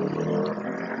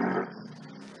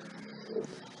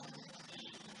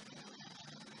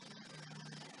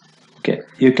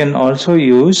you can also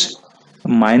use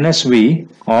 -v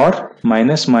or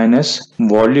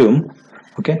 -- volume,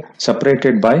 okay,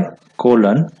 separated by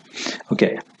colon.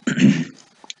 Okay,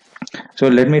 so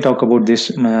let me talk about this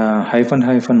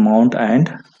 --mount and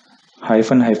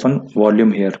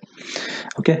 --volume here.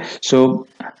 Okay, so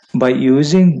by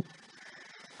using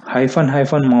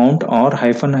 --mount or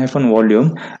 --volume,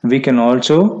 we can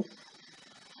also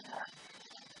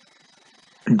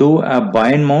do a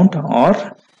bind mount or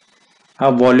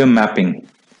a volume mapping.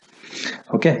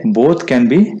 Okay, both can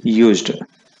be used.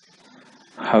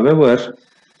 However,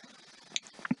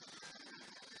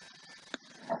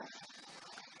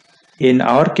 In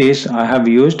our case, I have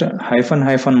used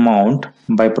 --mount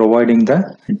by providing the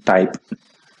type.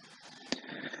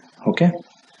 Okay,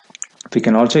 we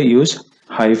can also use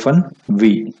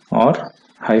 -v or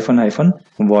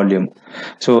 --volume.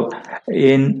 So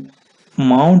in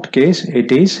mount case,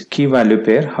 it is key value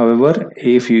pair. However,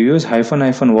 if you use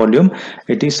 --volume,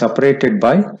 it is separated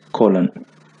by colon.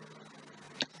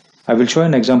 I will show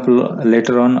an example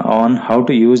later on how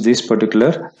to use this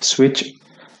particular switch,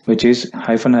 which is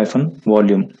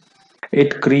 --volume. It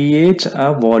creates a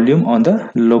volume on the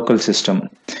local system.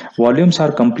 Volumes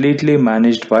are completely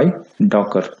managed by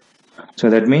Docker. So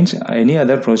that means any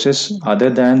other process other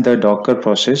than the Docker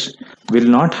process will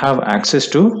not have access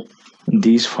to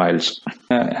these files.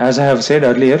 As I have said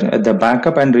earlier, the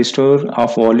backup and restore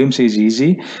of volumes is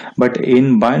easy, but in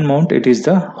bind mount it is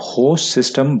the host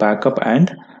system backup and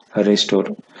restore.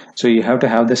 So you have to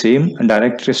have the same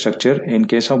directory structure. In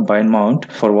case of bind mount,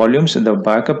 for volumes the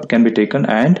backup can be taken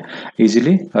and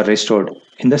easily restored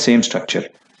in the same structure.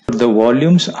 The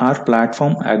volumes are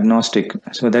platform agnostic.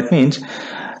 So that means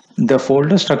the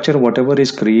folder structure, whatever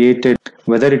is created,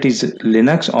 whether it is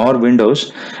Linux or Windows,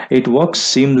 it works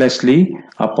seamlessly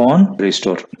upon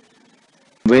restore.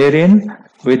 Wherein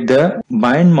with the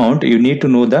bind mount, you need to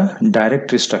know the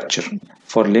directory structure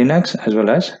for Linux as well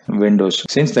as Windows.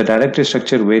 Since the directory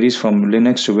structure varies from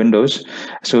Linux to Windows,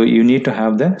 so you need to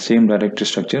have the same directory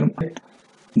structure.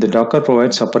 The Docker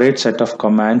provides separate set of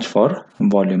commands for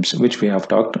volumes, which we have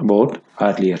talked about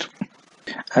earlier.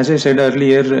 As I said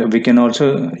earlier, we can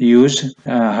also use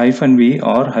 -v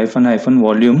or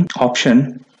 --volume option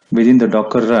within the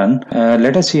Docker run.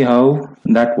 Let us see how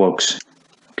that works.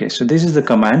 Okay, so this is the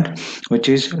command, which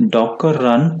is docker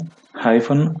run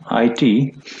 -it,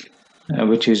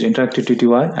 which is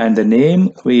interactive-tty, and the name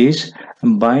is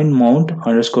bind mount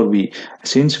 _v.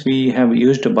 Since we have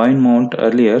used bind mount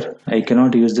earlier, I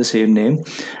cannot use the same name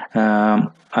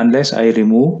unless I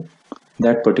remove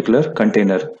that particular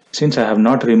container. Since I have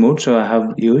not removed, so I have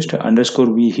used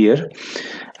 _v here,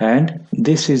 and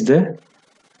this is the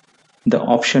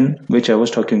option which I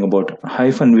was talking about,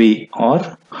 -v or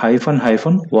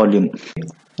 --volume.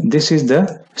 This is the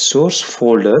source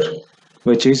folder,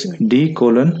 which is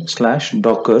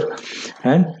d:/docker,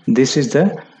 and this is the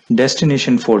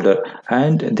destination folder,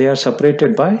 and they are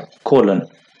separated by colon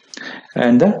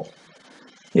and the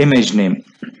image name.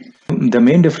 The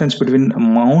main difference between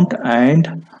mount and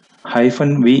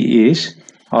 -v is,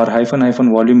 or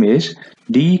 --volume is,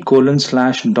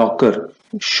 d:/docker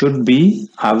should be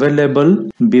available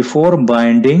before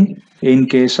binding in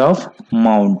case of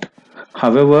mount.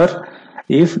 However,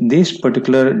 if this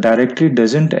particular directory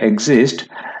doesn't exist,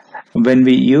 when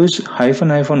we use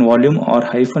 --volume or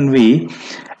 -v,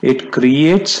 it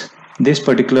creates this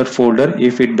particular folder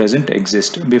if it doesn't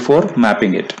exist before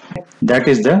mapping it. That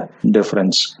is the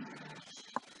difference.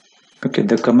 Okay,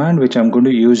 the command which I'm going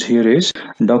to use here is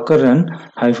docker run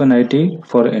 -it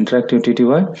for interactive-tty,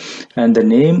 and the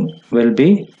name will be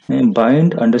bind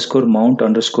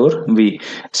 _mount_v.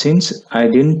 Since I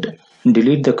didn't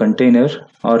delete the container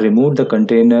or remove the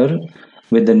container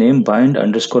with the name bind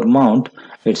 _mount,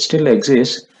 it still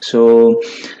exists, so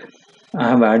I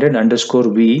have added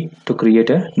 _v to create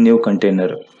a new container.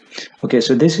 Okay,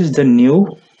 so this is the new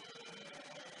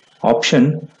option.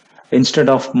 Instead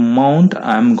of mount,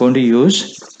 I am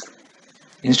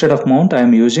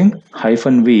using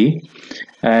 -v,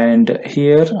 and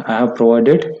here I have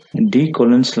provided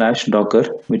d:/docker,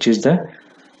 which is the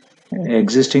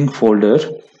existing folder.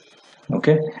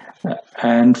 Okay,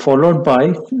 and followed by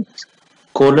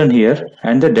colon here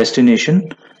and the destination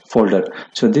folder.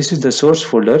 So this is the source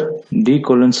folder,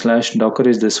 d:/docker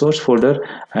is the source folder,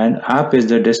 and app is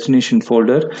the destination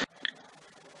folder.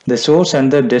 The source and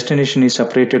the destination is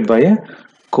separated by a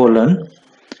colon,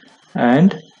 and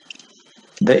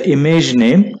the image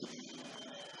name,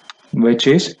 which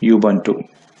is Ubuntu.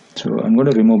 So I'm going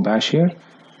to remove bash here.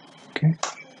 Okay,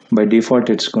 by default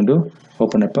it's going to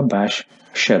open up a bash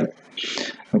shell.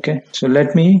 Okay, so let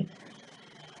me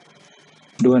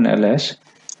do an ls,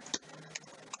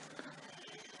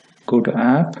 go to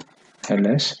app,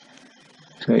 ls.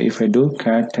 So if I do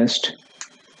cat test.txt,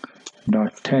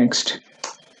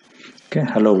 okay,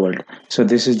 hello world. So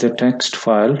this is the text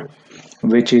file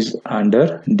which is under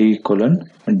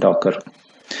d:/docker.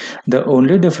 The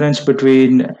only difference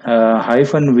between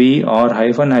 -v or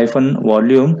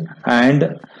 --volume and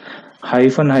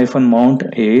 --mount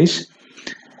is,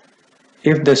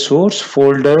 if the source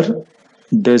folder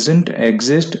doesn't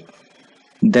exist,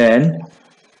 then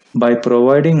by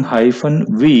providing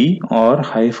 -v or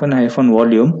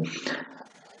 --volume,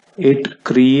 it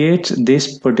creates this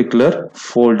particular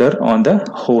folder on the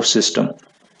host system.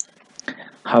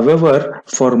 However,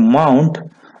 for mount,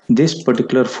 this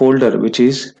particular folder, which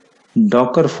is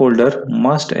Docker folder,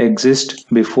 must exist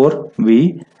before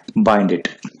we bind it.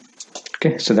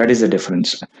 Okay, so that is the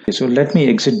difference. Okay, so let me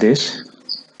exit this.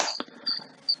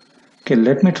 Okay,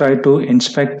 let me try to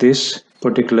inspect this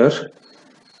particular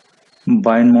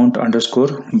bind mount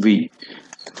underscore v.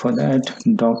 For that,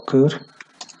 docker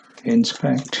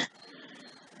inspect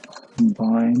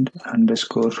bind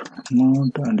underscore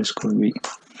mount underscore v.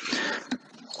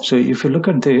 So if you look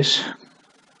at this,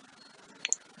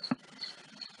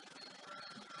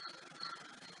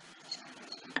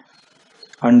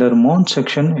 under mount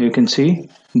section, you can see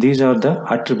these are the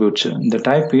attributes. The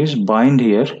type is bind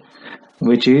here,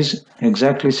 which is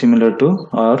exactly similar to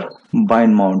our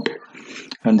bind mount.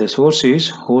 And the source is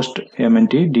host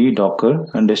mnt d docker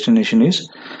and destination is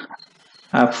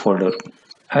app folder.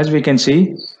 As we can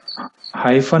see,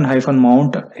 hyphen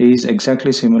mount is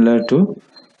exactly similar to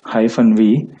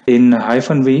 -v. In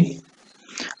 -v,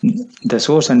 the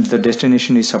source and the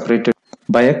destination is separated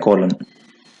by a colon.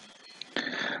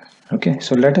 Okay,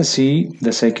 so let us see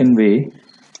the second way.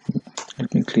 Let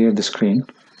me clear the screen.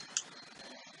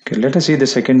 Okay, let us see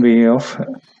the second way of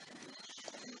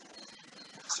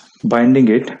binding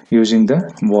it using the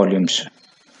volumes.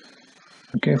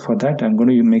 Okay, for that I'm going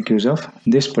to make use of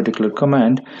this particular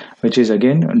command, which is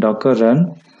again docker run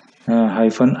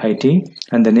 -it,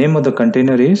 and the name of the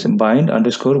container is bind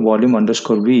underscore volume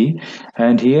underscore v,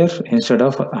 and here instead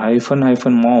of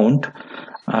 -mount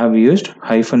I have used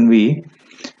 -v,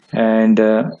 and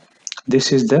this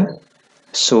is the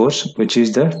source, which is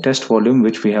the test volume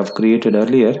which we have created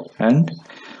earlier, and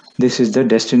this is the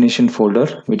destination folder,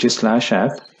 which is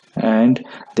 /app, and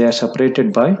they are separated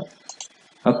by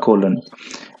a colon,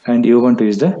 and u12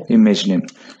 is the image name.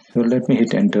 So let me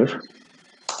hit enter.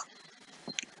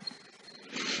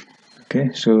 Okay,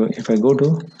 so if I go to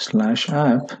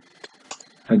 /app,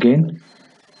 again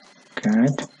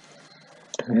cat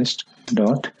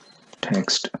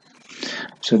test.text,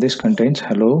 so this contains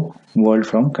hello world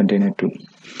from container 2.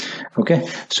 Okay,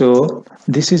 so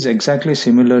this is exactly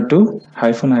similar to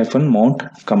 -mount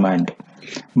command,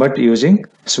 but using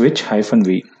switch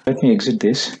 -v. Let me exit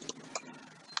this.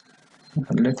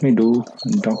 Let me do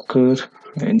docker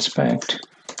inspect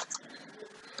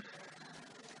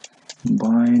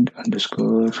bind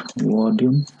underscore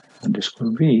volume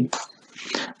underscore v.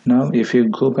 Now if you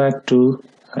go back to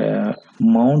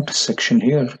mount section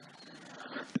here,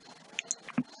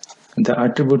 the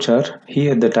attributes are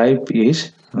here, the type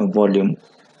is volume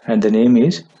and the name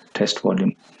is test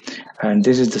volume, and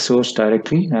this is the source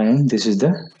directory and this is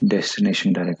the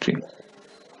destination directory.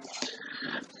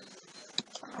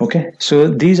 Okay, so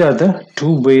these are the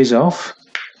two ways of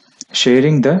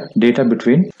sharing the data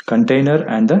between container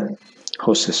and the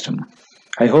host system.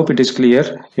 I hope it is clear.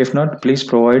 If not, please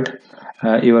provide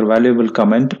your valuable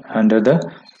comment under the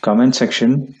comment section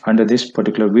under this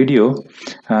particular video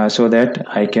so that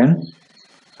I can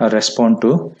respond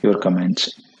to your comments.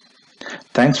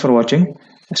 Thanks for watching.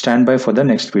 Stand by for the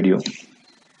next video.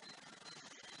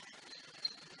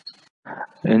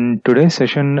 In today's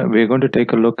session, we're going to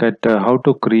take a look at how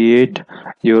to create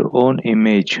your own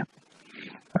image.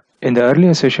 In the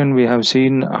earlier session, we have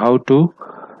seen how to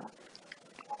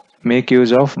make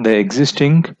use of the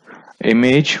existing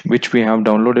image which we have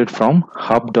downloaded from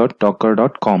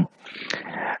hub.docker.com.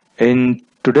 In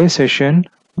today's session,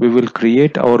 we will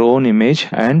create our own image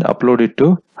and upload it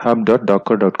to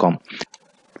hub.docker.com.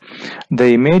 The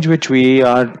image which we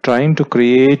are trying to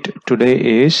create today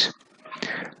is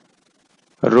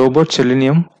Robot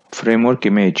Selenium framework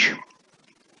image.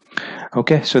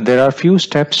 Okay, so there are few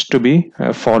steps to be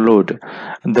followed.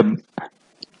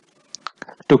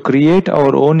 To create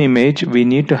our own image, we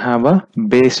need to have a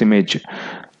base image.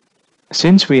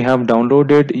 Since we have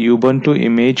downloaded Ubuntu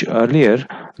image earlier,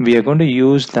 we are going to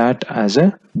use that as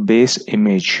a base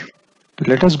image.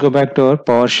 Let us go back to our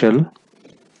PowerShell.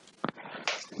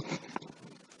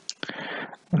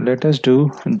 Let us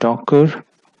do Docker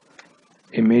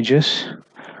images.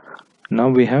 Now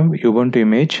we have Ubuntu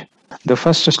image. The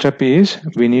first step is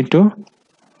we need to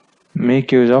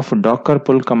make use of docker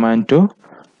pull command to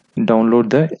download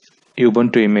the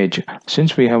Ubuntu image.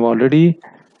 Since we have already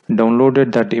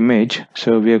downloaded that image,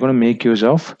 so we are going to make use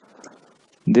of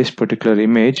this particular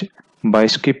image by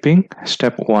skipping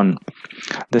step 1.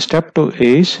 The step 2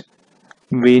 is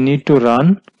we need to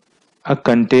run a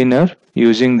container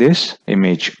using this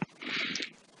image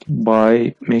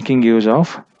by making use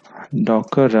of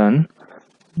docker run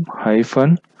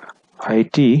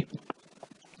 -it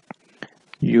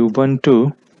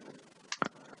ubuntu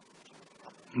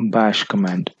bash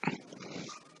command.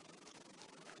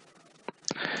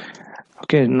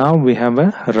 Okay, now we have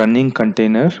a running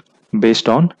container based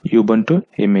on Ubuntu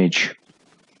image.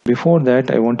 Before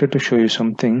that, I wanted to show you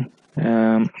something.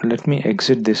 Let me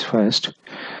exit this first.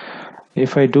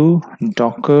 If I do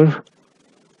Docker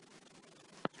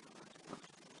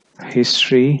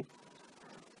history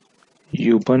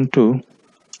Ubuntu,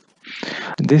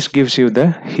 this gives you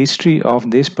the history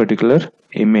of this particular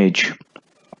image.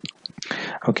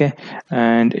 Okay,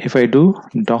 and if I do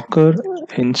Docker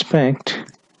inspect,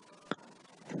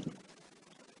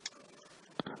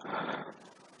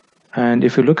 and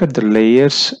if you look at the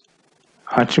layers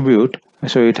attribute,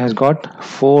 so it has got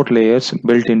 4 layers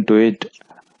built into it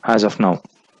as of now.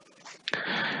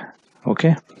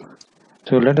 Okay,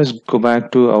 so let us go back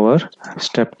to our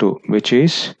step 2, which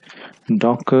is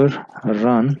docker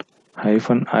run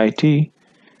 -it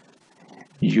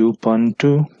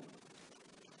Ubuntu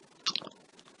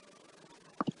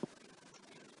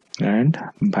and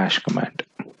bash command.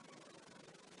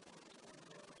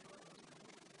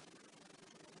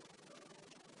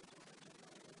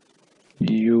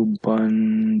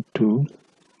 Ubuntu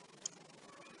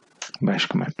bash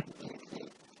command.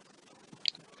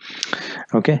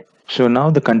 Okay, so now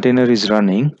the container is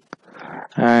running,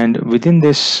 and within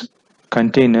this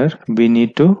container we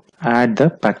need to add the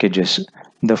packages.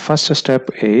 The first step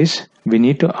is we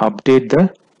need to update the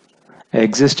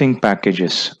existing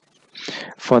packages.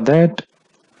 For that,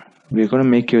 we're going to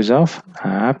make use of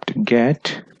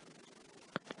apt-get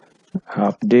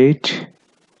update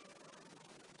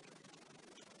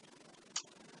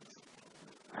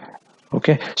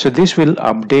Okay, so this will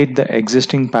update the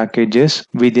existing packages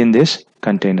within this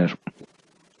container.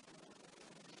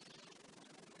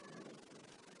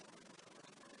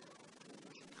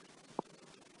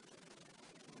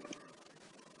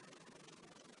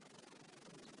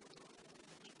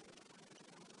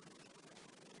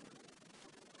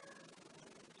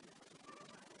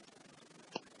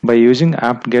 By using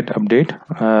apt-get update,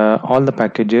 all the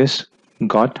packages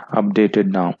got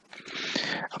updated now.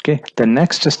 Okay, the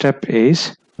next step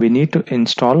is we need to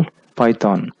install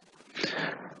Python.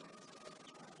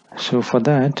 So for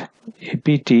that,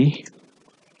 apt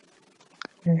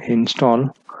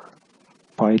install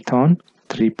Python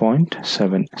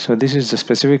 3.7. So this is the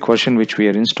specific version which we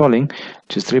are installing,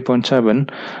 which is 3.7.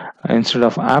 Instead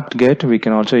of apt-get, we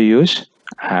can also use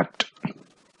apt.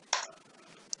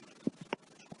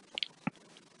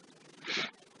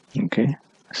 Okay,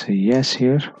 say yes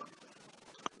here,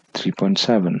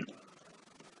 3.7.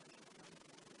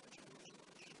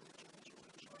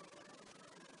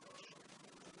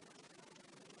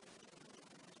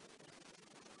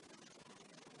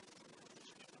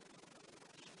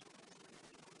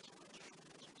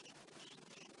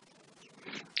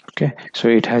 Okay, so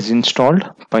it has installed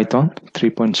Python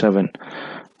 3.7.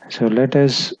 So let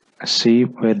us see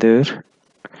whether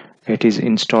it is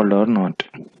installed or not.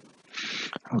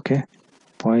 Okay,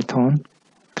 Python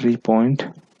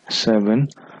 3.7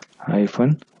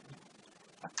 -v.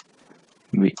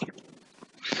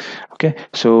 Okay,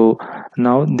 so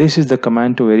now this is the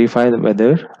command to verify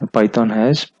whether Python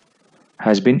has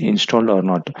been installed or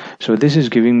not. So this is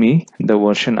giving me the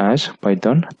version as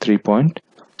Python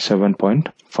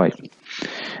 3.7.5.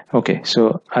 Okay,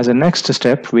 so as a next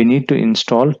step, we need to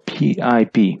install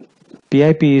PIP.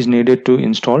 PIP is needed to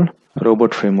install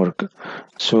robot framework.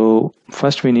 So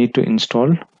first we need to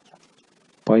install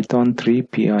Python 3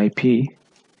 PIP.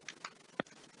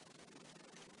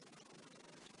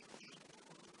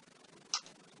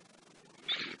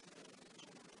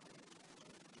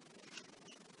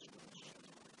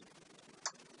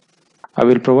 I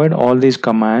will provide all these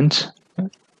commands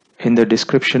in the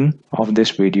description of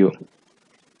this video.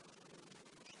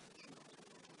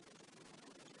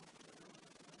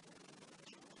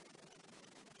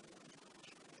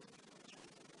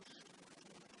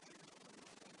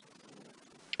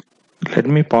 Let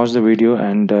me pause the video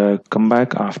and come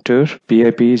back after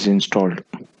PIP is installed.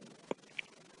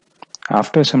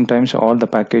 After sometimes all the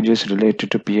packages related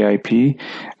to PIP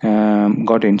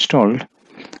got installed,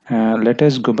 let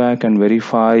us go back and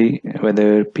verify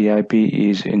whether PIP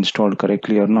is installed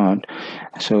correctly or not.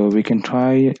 So we can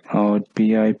try out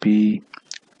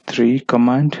PIP3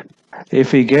 command.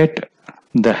 If we get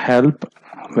the help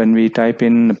when we type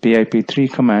in PIP3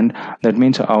 command, that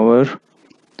means our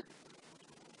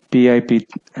PIP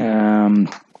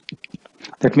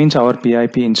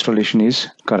installation is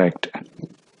correct.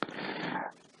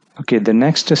 Okay, the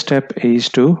next step is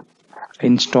to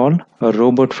install a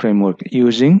robot framework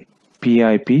using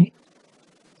PIP,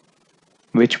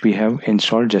 which we have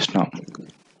installed just now.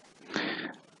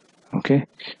 Okay,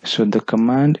 so the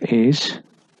command is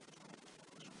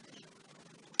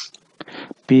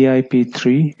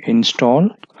pip3 install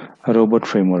robot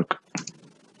framework.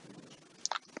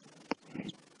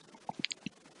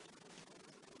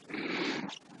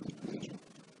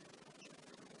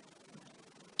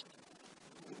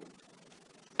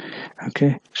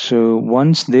 Okay, so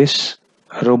once this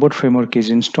robot framework is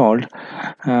installed,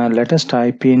 let us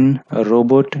type in a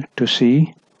robot to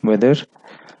see whether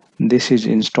this is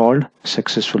installed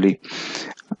successfully.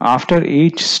 After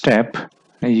each step,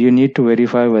 you need to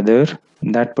verify whether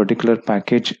that particular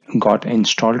package got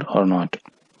installed or not.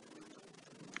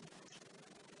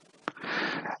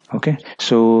 Okay,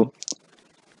 so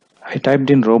I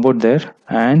typed in robot there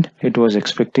and it was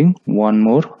expecting one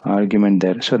more argument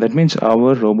there. So that means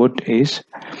our robot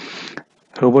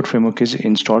framework is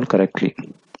installed correctly.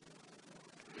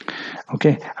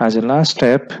 Okay, as a last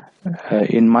step,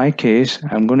 in my case,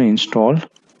 I'm going to install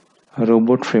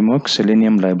robot framework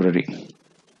Selenium library.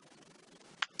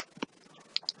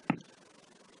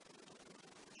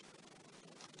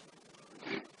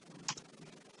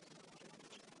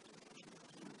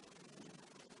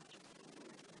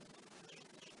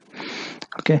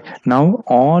 Okay, now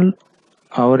all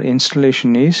our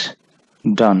installation is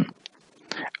done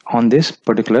on this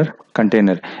particular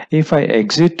container. If I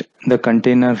exit the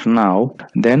container now,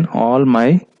 then all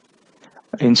my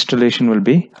installation will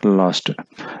be lost.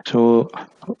 So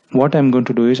what I'm going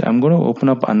to do is I'm going to open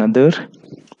up another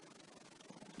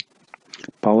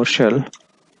PowerShell.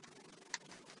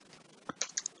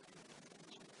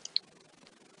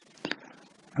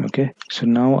 Okay, so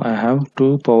now I have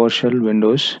two PowerShell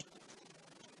windows.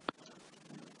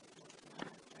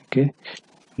 Okay,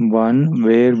 one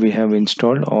where we have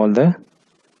installed all the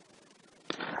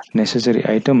necessary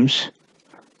items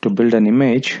to build an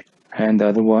image, and the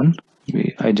other one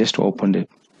I just opened it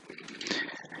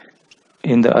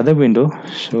in the other window.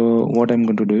 So what I'm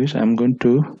going to do is I'm going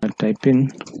to type in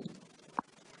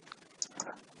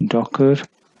Docker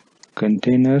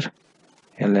container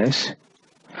ls.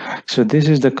 So this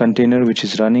is the container which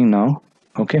is running now.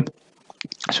 Okay,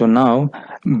 so now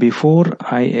before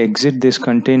I exit this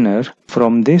container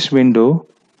from this window,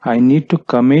 I need to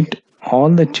commit all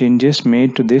the changes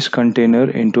made to this container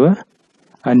into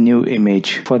a new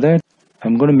image. For that,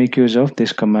 I'm going to make use of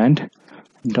this command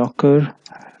docker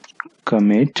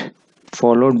commit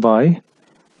followed by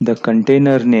the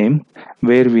container name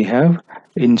where we have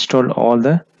installed all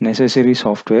the necessary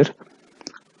software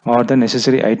or the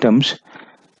necessary items,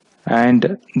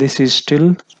 and this is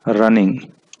still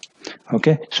running.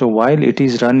 Okay, so while it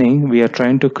is running, we are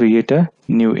trying to create a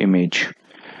new image.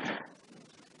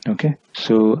 Okay,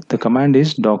 so the command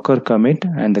is docker commit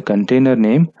and the container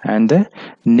name and the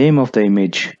name of the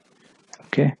image.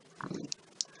 Okay,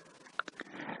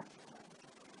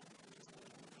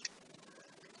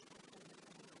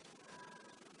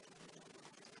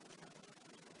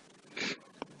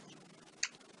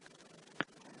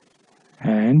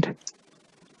 and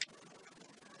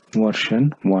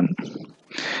version 1.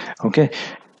 Okay,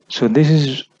 so this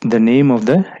is the name of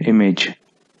the image.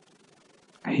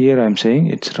 Here I'm saying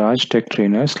it's Raj Tech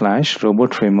Trainer /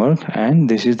 robot framework, and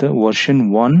this is the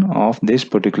version 1 of this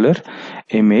particular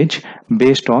image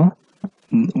based on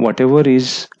whatever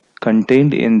is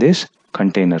contained in this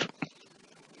container.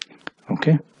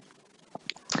 Okay,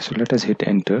 so let us hit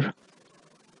enter.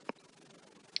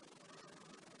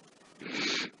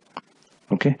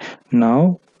 Okay,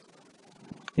 now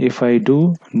if I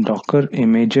do docker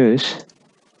images,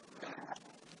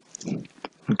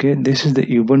 okay, this is the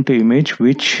Ubuntu image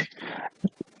which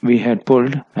we had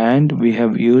pulled and we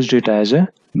have used it as a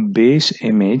base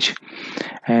image,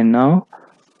 and now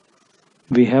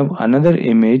we have another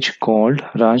image called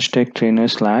Raj Tech Trainer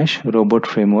 / robot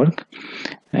framework,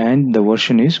 and the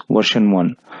version is version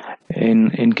 1.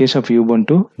 In case of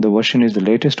Ubuntu, the version is the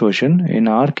latest version. In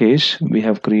our case, we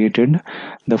have created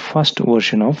the first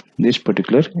version of this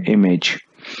particular image.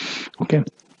 Okay,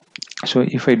 so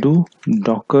if I do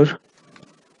docker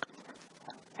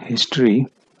history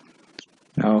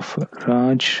of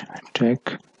Raj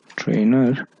Tech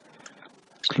Trainer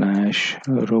 /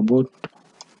 robot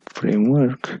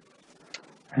framework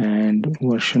and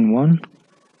version 1,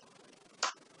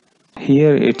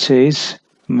 here it says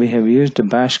we have used the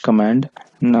bash command.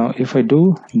 Now if I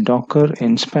do docker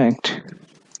inspect,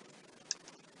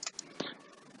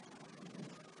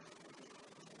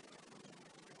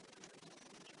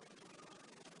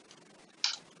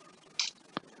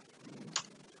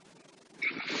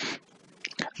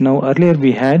 now earlier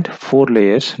we had 4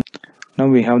 layers. Now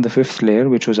we have the 5th layer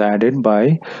which was added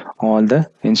by all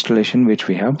the installation which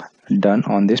we have done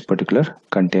on this particular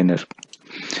container.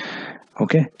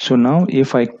 Okay, so now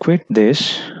if I quit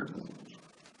this,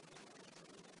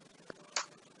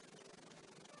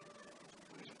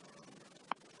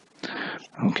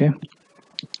 Okay,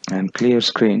 and clear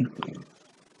screen.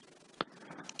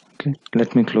 Okay,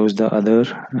 let me close the other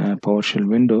PowerShell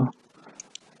window.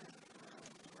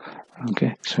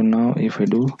 Okay, so now if I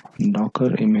do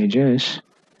Docker images,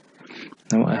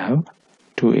 now I have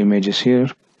two images here.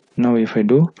 Now if I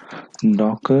do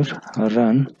Docker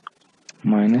run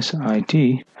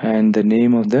 -it and the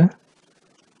name of the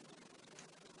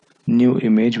new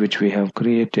image which we have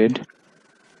created,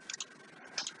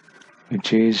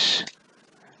 which is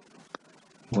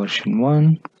version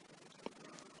 1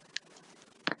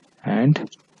 and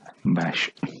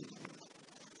bash.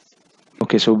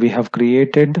 Okay, so we have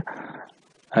created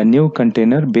a new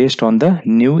container based on the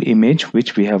new image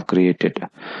which we have created.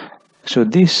 So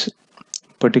this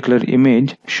particular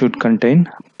image should contain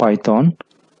Python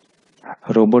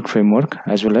robot framework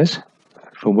as well as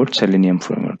robot Selenium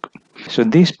framework. So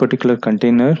this particular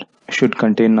container should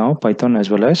contain now Python as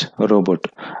well as robot.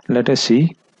 Let us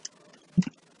see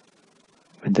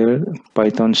whether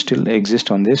Python still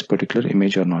exists on this particular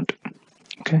image or not.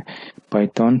 Okay,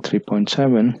 Python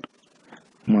 3.7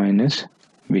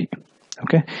 -v.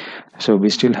 Okay, so we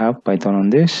still have Python on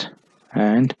this,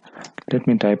 and let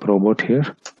me type robot here.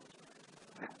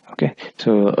 Okay,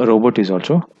 so a robot is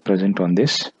also present on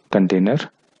this container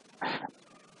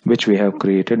which we have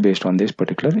created based on this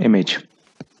particular image.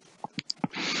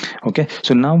 Okay,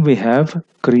 so now we have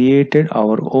created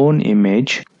our own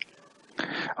image.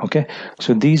 Okay,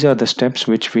 so these are the steps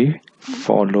which we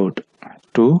followed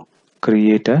to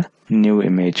create a new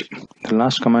image. The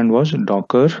last command was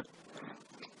docker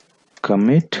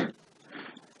commit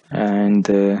and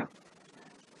the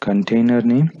container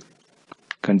name,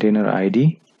 container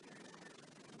ID,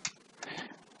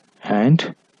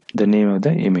 and the name of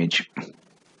the image.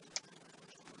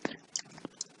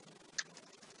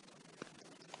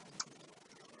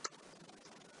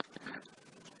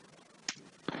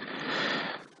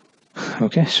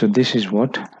 Okay, so this is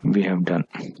what we have done.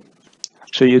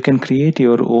 So you can create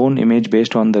your own image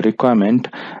based on the requirement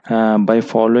by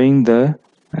following the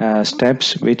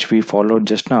steps which we followed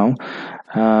just now.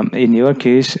 In your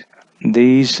case,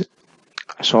 these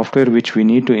software which we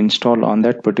need to install on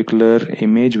that particular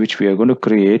image which we are going to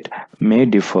create may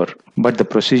differ, but the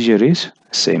procedure is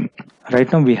same.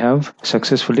 Right now we have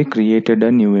successfully created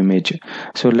a new image.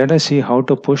 So let us see how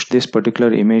to push this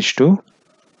particular image to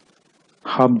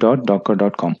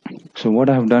hub.docker.com. So what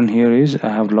I have done here is I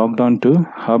have logged on to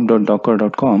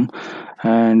hub.docker.com,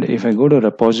 and if I go to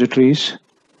repositories,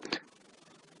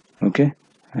 okay,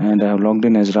 and I have logged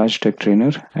in as Raj Tech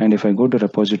Trainer, and if I go to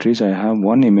repositories, I have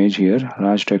one image here,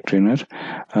 Raj Tech Trainer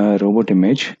robot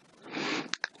image,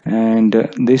 and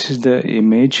this is the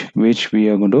image which we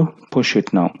are going to push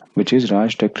it now, which is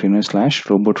Raj Tech Trainer /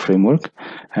 robot framework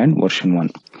and version 1.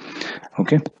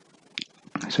 Okay,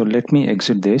 so let me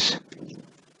exit this.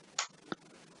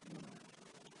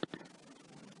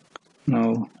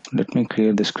 Now let me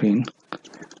clear the screen.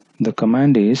 The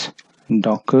command is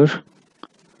docker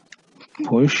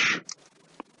push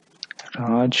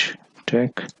Raj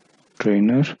Tech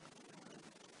Trainer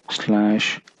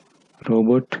 /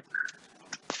 robot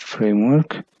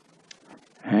framework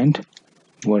and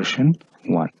version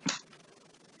 1.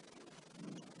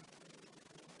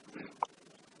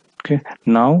 Okay,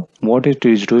 now what it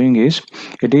is doing is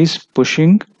it is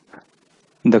pushing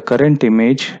the current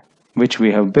image which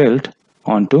we have built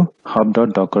onto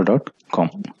hub.docker.com.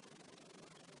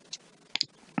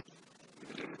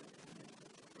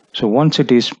 So once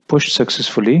it is pushed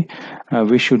successfully,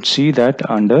 we should see that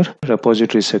under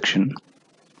repository section.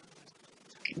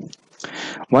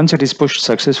 Once it is pushed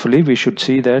successfully, we should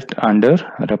see that under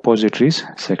repositories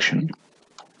section.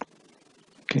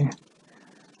 Okay.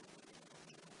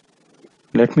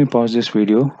 Let me pause this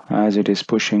video as it is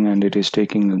pushing and it is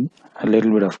taking a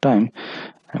little bit of time.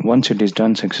 And once it is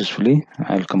done successfully,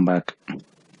 I'll come back.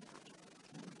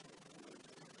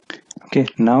 Okay,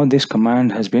 now this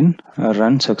command has been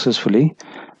run successfully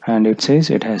and it says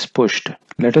it has pushed.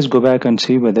 Let us go back and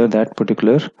see whether that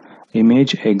particular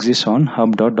image exists on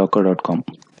hub.docker.com.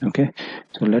 Okay,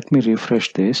 so let me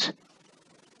refresh this.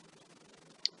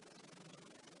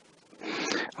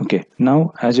 Okay,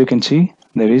 now as you can see,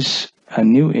 there is a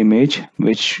new image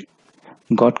which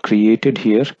got created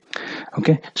here.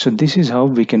 Okay, so this is how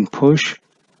we can push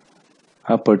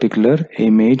a particular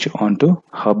image onto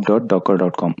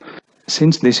hub.docker.com.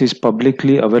 Since this is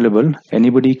publicly available,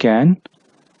 anybody can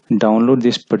download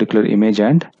this particular image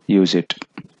and use it.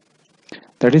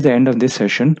 That is the end of this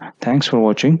session. Thanks for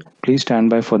watching. Please stand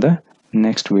by for the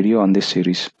next video on this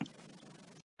series.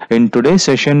 In today's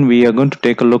session, we are going to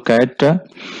take a look at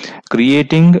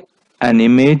creating an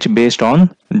image based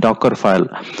on Dockerfile.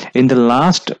 In the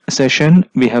last session,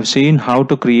 we have seen how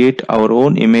to create our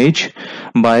own image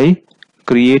by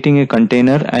creating a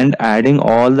container and adding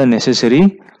all the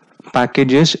necessary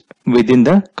packages within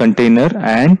the container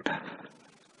and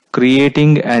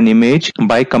creating an image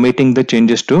by committing the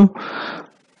changes to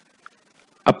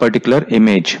a particular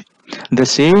image. The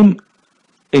same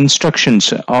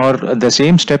instructions or the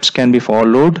same steps can be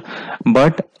followed,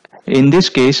 but in this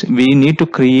case we need to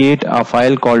create a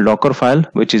file called Dockerfile,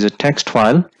 which is a text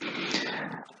file,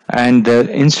 and the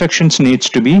instructions needs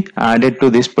to be added to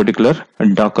this particular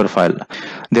Dockerfile.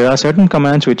 There are certain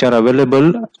commands which are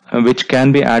available which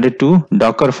can be added to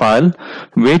Dockerfile,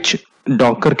 which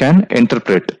Docker can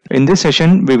interpret. In this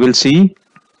session we will see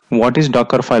what is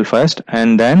Dockerfile first,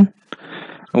 and then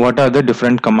what are the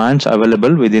different commands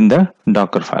available within the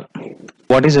Dockerfile.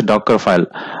 What is a Dockerfile?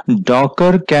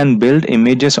 Docker can build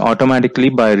images automatically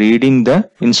by reading the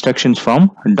instructions from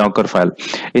Dockerfile.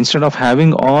 Instead of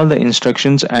having all the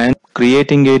instructions and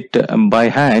creating it by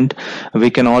hand, we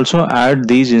can also add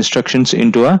these instructions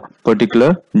into a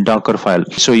particular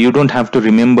Dockerfile. So you don't have to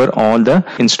remember all the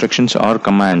instructions or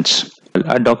commands.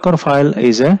 A Dockerfile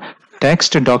is a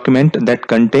text document that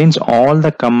contains all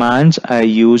the commands a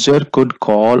user could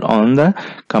call on the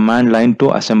command line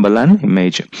to assemble an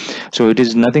image. So it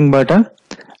is nothing but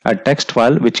a text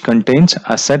file which contains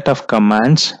a set of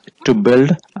commands to build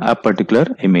a particular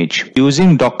image.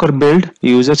 Using Docker build,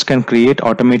 users can create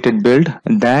automated build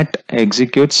that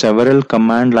executes several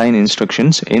command line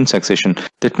instructions in succession.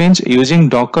 That means using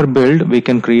Docker build, we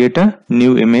can create a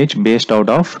new image based out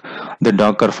of the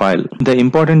Docker file. The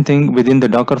important thing within the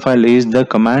Docker file is the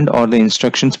command or the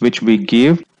instructions which we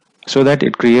give so that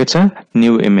it creates a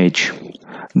new image.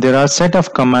 There are a set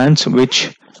of commands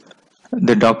which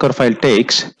the Docker file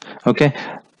takes. Okay,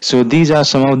 so these are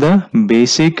some of the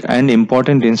basic and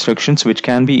important instructions which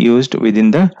can be used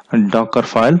within the Docker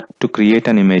file to create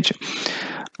an image.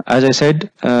 As I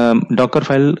said, Docker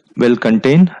file will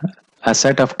contain a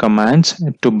set of commands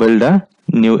to build a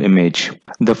new image.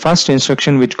 The first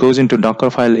instruction which goes into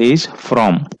Dockerfile is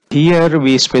from. Here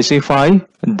we specify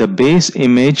the base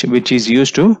image which is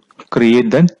used to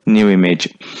create the new image.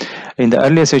 In the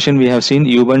earlier session we have seen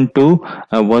Ubuntu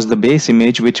was the base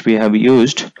image which we have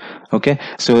used. Okay,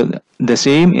 so the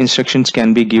same instructions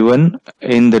can be given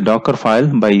in the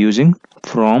Dockerfile by using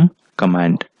from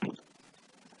command.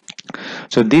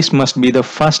 So this must be the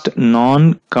first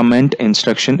non-comment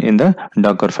instruction in the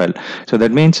Dockerfile. So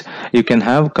that means you can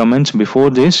have comments before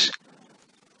this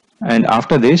and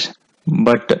after this,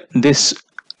 but this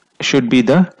should be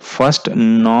the first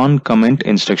non-comment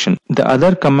instruction. The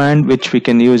other command which we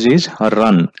can use is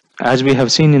run. As we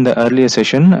have seen in the earlier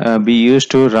session, we used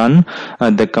to run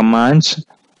the commands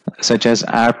such as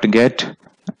apt-get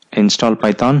install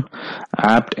Python,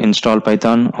 apt install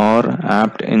Python, or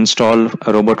apt install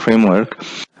robot framework.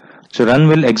 So run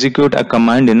will execute a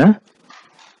command in a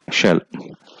shell.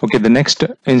 Okay, the next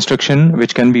instruction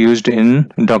which can be used in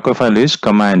Dockerfile is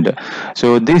command.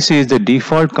 So this is the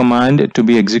default command to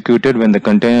be executed when the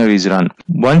container is run.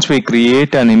 Once we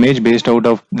create an image based out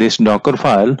of this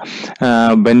Dockerfile,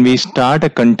 when we start a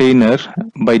container,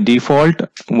 by default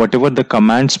whatever the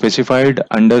command specified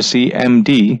under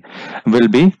cmd will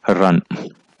be run.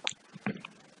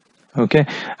 Okay,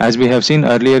 as we have seen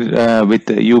earlier with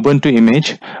the Ubuntu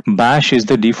image, bash is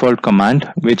the default command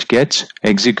which gets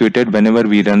executed whenever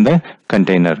we run the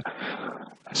container.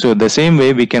 So the same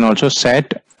way we can also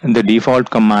set the default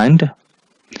command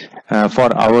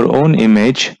for our own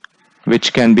image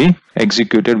which can be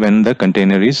executed when the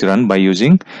container is run by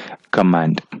using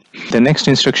command. The next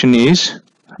instruction is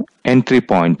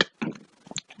Entrypoint.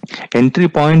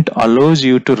 Entrypoint allows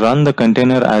you to run the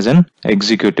container as an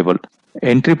executable.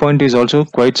 Entrypoint is also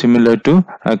quite similar to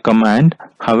a command.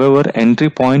 However,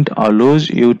 Entrypoint allows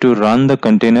you to run the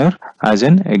container as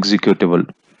an executable.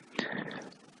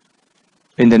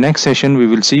 In the next session, we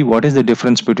will see what is the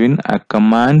difference between a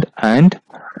command and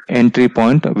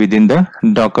Entrypoint within the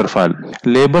Dockerfile.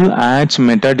 Label adds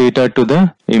metadata to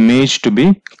the image to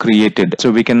be created.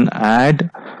 So we can add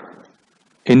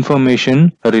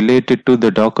information related to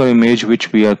the Docker image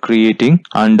which we are creating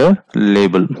under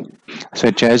label,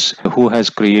 such as who has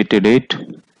created it.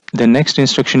 The next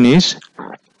instruction is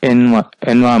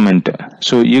environment.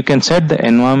 So you can set the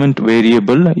environment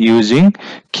variable using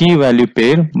key value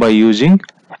pair by using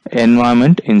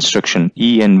environment instruction,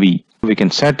 env. We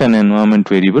can set an environment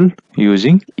variable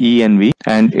using env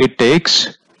and it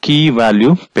takes key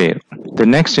value pair. The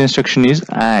next instruction is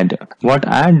add. What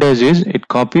add does is it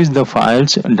copies the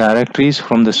files directories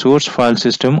from the source file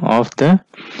system of the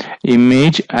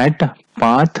image at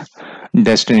path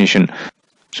destination.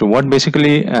 So what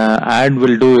basically add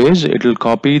will do is it will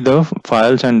copy the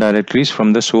files and directories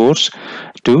from the source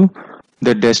to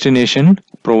the destination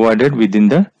provided within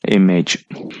the image.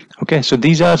 Okay, so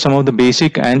these are some of the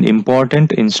basic and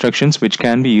important instructions which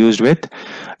can be used with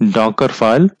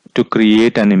Dockerfile to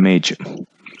create an image.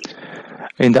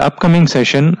 In the upcoming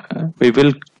session, we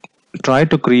will try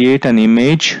to create an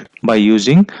image by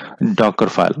using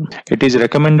Dockerfile. It is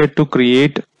recommended to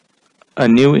create a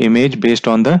new image based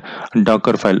on the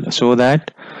Dockerfile so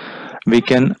that we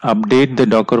can update the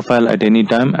Dockerfile at any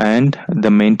time and the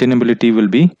maintainability will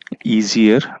be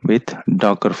easier with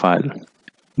Dockerfile.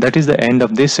 That is the end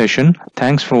of this session.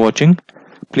 Thanks for watching.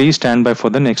 Please stand by for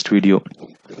the next video.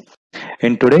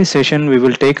 In today's session, we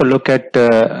will take a look at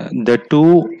the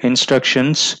two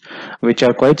instructions which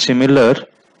are quite similar,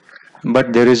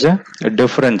 but there is a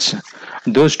difference.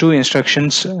 Those two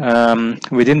instructions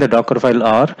within the Dockerfile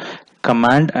are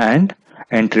command and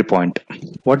entry point.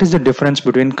 What is the difference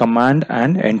between command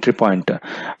and entry point?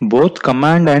 Both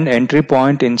command and entry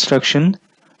point instruction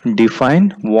define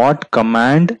what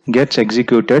command gets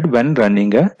executed when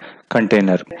running a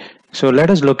container. So let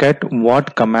us look at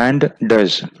what command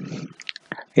does.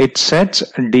 It sets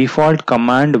default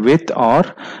command with or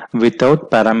without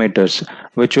parameters,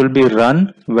 which will be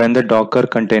run when the Docker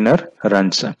container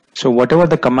runs. So whatever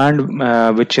the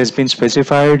command which has been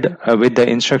specified with the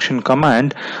instruction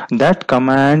command, that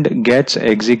command gets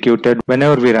executed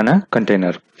whenever we run a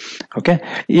container. Okay,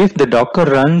 if the Docker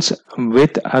runs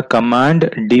with a command,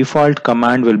 default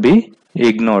command will be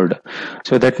ignored.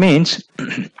 So that means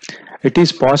it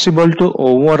is possible to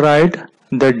override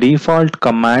the default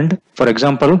command. For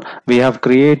example, we have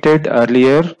created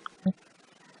earlier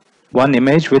one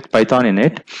image with Python in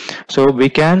it. So we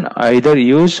can either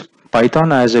use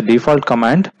Python as a default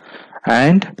command,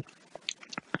 and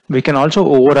we can also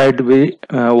override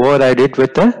it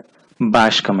with a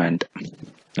bash command.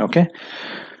 Okay.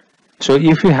 So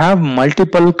if you have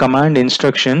multiple command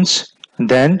instructions,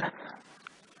 then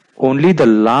only the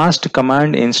last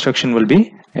command instruction will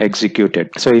be executed.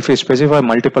 So if you specify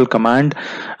multiple command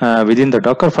within the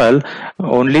Dockerfile,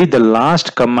 only the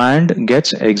last command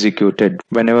gets executed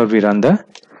whenever we run the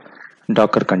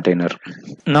Docker container.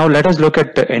 Now let us look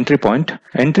at the entry point.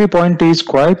 Entry point is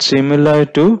quite similar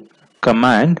to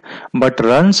command but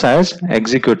runs as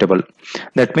executable.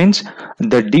 That means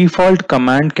the default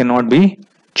command cannot be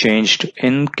changed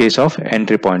in case of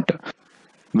entry point.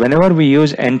 Whenever we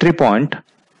use entry point,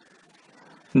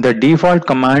 the default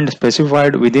command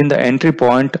specified within the entry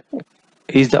point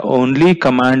is the only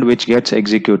command which gets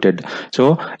executed.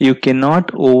 So you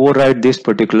cannot override this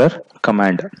particular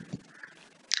command.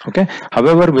 Okay.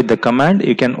 However, with the command,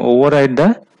 you can override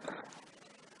the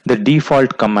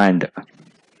default command.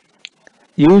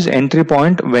 Use entry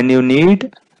point when you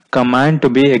need command to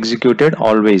be executed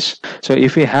always. So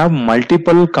if we have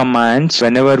multiple commands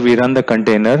whenever we run the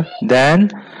container, then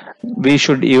we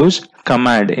should use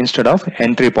command instead of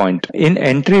entry point. In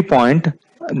entry point,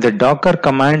 the Docker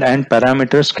command and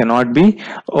parameters cannot be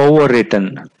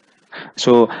overwritten.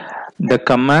 So the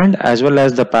command as well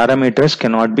as the parameters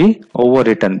cannot be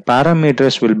overwritten.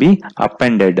 Parameters will be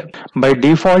appended. By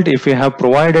default, if you have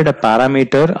provided a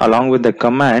parameter along with the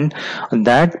command,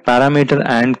 that parameter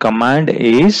and command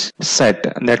is set.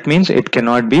 That means it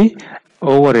cannot be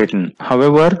overwritten.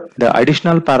 However, the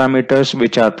additional parameters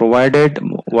which are provided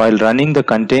while running the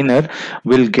container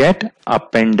will get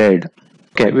appended.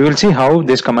 Okay, we will see how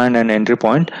this command and entry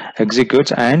point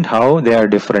executes and how they are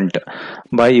different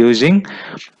by using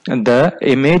the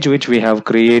image which we have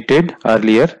created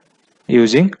earlier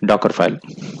using Dockerfile.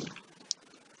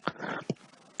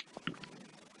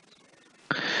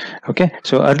 Okay,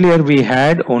 so earlier we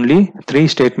had only 3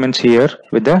 statements here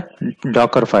with the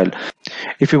Dockerfile.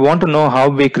 If you want to know how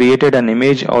we created an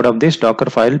image out of this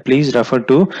Dockerfile, please refer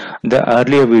to the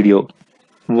earlier video.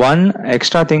 One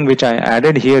extra thing which I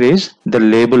added here is the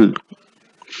label.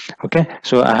 Okay,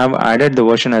 so I have added the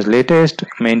version as latest,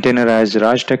 maintainer as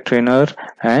Raj Tech Trainer,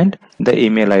 and the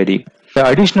email ID. The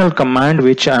additional command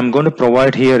which I'm going to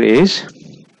provide here is,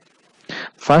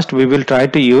 first we will try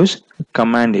to use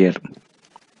command here,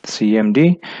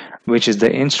 cmd, which is the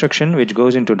instruction which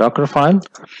goes into Dockerfile,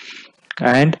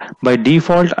 and by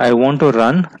default I want to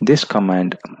run this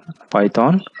command,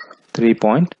 Python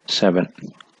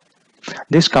 3.7.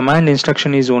 This command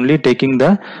instruction is only taking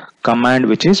the command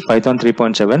which is Python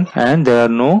 3.7 and there are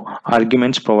no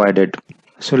arguments provided.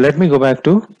 So let me go back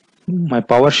to my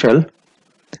PowerShell,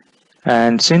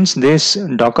 and since this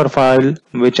Dockerfile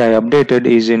which I updated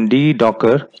is in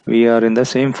ddocker, we are in the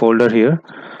same folder here.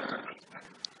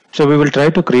 So we will try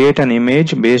to create an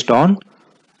image based on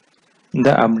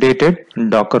the updated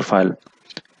Docker file.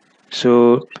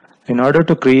 So in order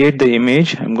to create the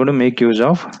image, I'm going to make use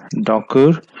of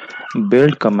docker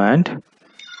build command,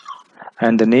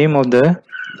 and the name of the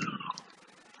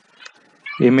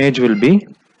image will be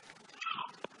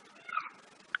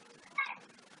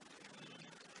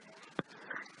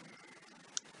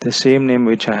the same name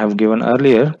which I have given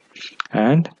earlier,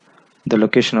 and the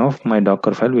location of my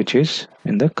Docker file, which is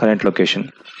in the current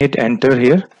location. Hit enter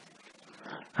here,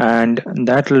 and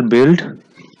that will build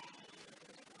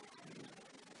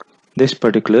this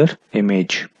particular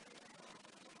image.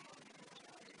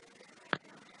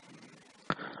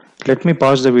 Let me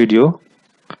pause the video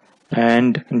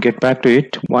and get back to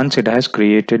it once it has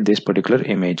created this particular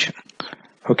image.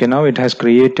 Okay, now it has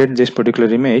created this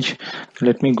particular image.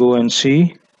 Let me go and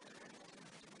see.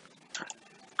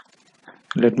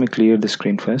 Let me clear the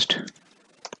screen first.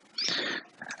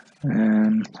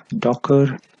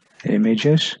 Docker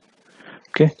images.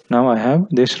 Okay, now I have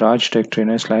this Raj Tech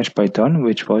Trainer / Python,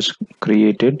 which was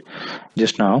created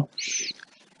just now,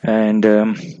 and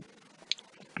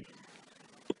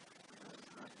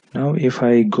now if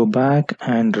I go back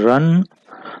and run,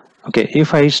 okay,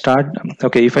 if I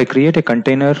create a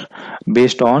container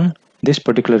based on this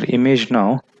particular image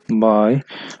now by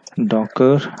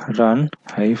docker run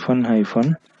 -it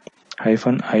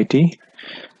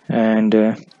and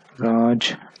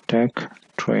Raj Tech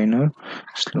Trainer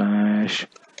 /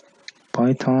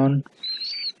 Python.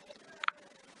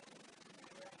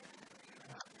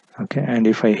 Okay, and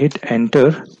if I hit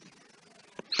enter,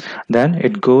 then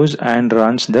it goes and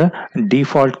runs the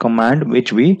default command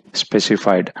which we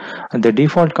specified. And the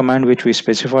default command which we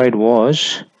specified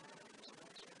was,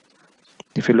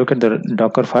 if you look at the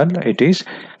Docker file, it is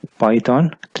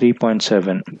Python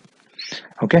 3.7.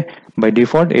 Okay, by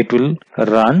default it will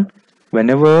run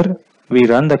whenever we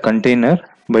run the container.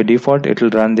 By default it will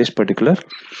run this particular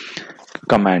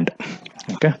command.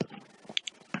 Okay,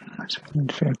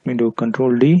 let me do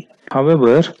Control D.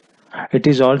 However, it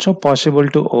is also possible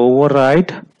to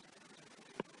override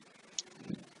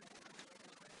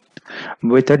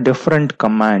with a different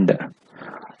command.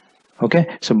 Okay,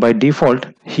 so by default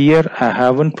here I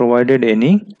haven't provided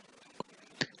any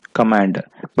command.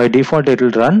 By default it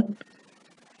will run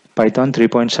Python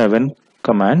 3.7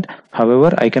 command.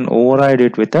 However, I can override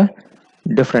it with a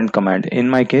different command. In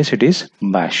my case it is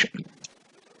bash.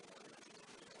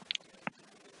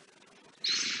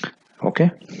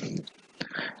 Okay,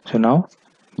 so now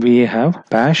we have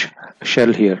bash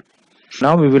shell here.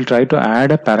 Now we will try to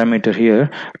add a parameter here.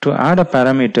 To add a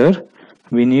parameter,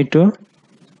 we need to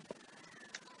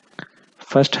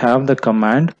first have the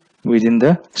command within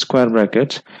the square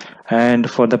brackets, and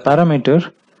for the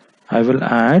parameter I will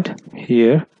add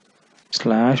here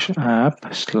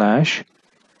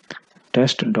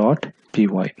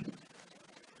 /app/test.py.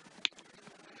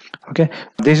 okay,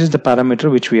 this is the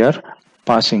parameter which we are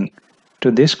passing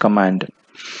to this command.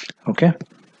 Okay,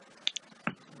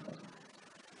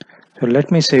 so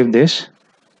let me save this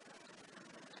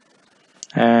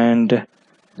and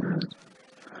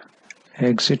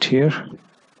exit here.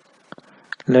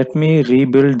 Let me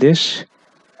rebuild this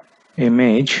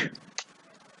image.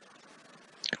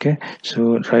 Okay,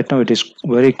 so right now it is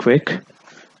very quick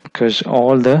because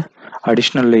all the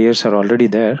additional layers are already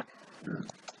there.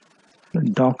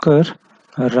 Docker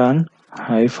run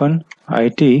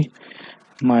 -it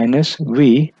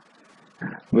 -v,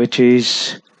 which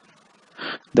is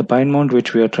the bind mount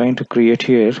which we are trying to create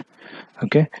here.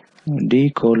 Okay,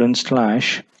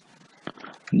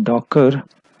 d:/docker,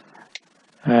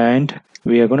 and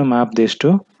we are going to map this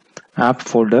to app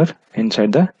folder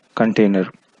inside the container.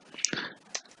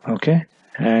 Okay,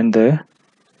 and the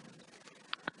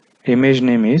image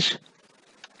name is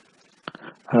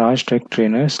Raj Tech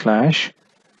Trainer /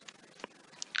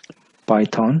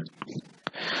 Python.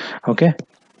 Okay,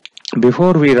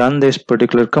 before we run this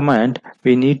particular command,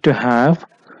 we need to have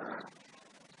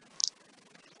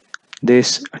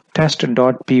this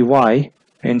test.py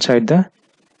inside the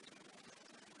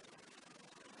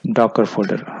Docker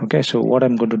folder. Okay, so what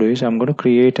I'm going to do is I'm going to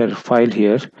create a file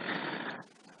here.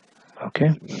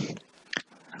 Okay,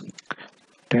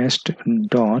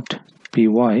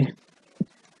 test.py.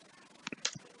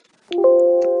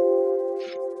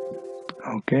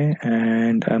 Okay,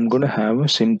 and I'm going to have a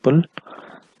simple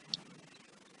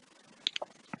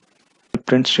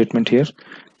print statement here.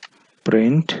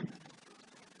 Print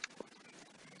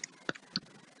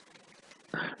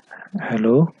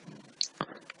hello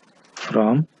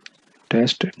from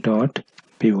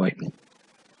test.py.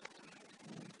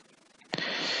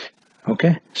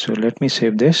 Okay, so let me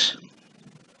save this.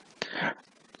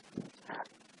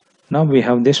 Now we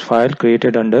have this file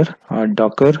created under our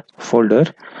Docker folder.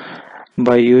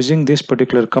 By using this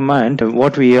particular command,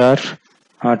 what we are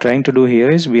trying to do here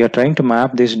is we are trying to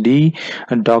map this D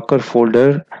Docker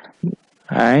folder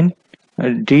and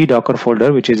D Docker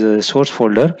folder, which is a source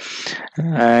folder,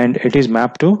 and it is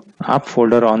mapped to app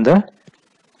folder on the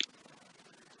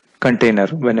container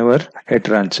whenever it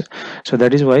runs. So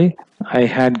that is why I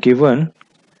had given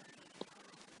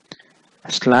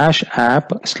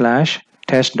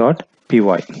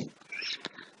 /app/test.py.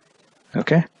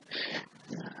 Okay,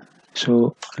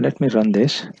 so let me run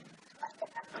this.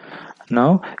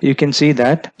 Now you can see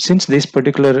that since this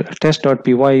particular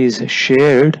test.py is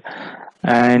shared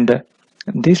and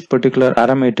this particular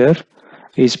parameter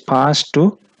is passed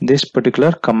to this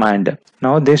particular command.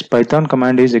 Now this Python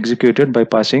command is executed by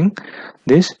passing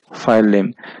this file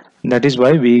name. That is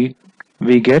why we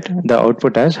get the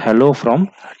output as hello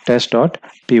from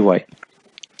test.py.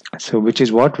 So which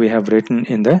is what we have written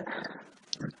in the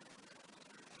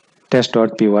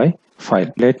test.py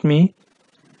file. Let me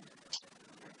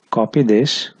copy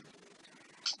this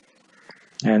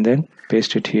and then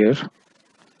paste it here.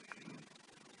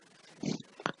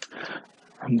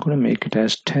 I'm going to make it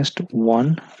as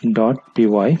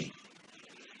test1.py.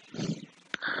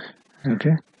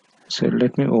 Okay, so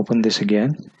let me open this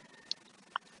again.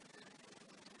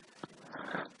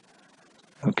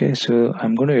 Okay, so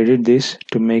I'm going to edit this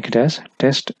to make it as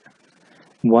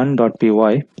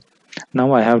test1.py.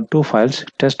 Now I have two files,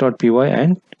 test.py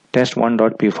and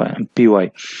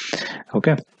test1.py.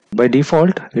 Okay, by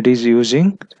default it is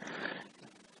using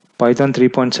Python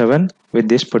 3.7 with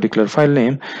this particular file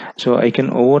name, so I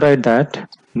can override that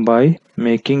by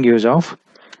making use of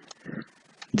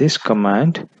this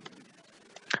command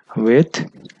with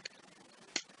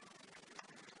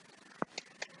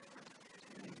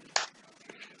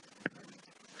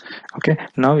okay.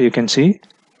 Now you can see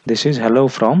this is hello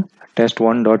from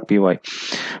test1.py.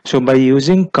 So by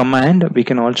using command we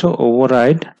can also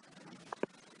override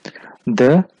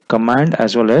the command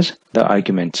as well as the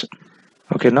arguments.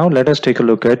 Okay, now let us take a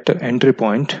look at entry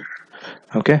point.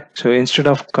 Okay, so instead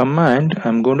of command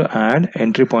I'm going to add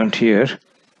entry point here.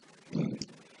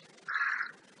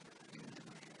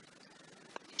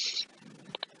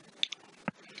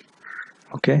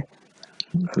 Okay,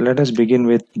 let us begin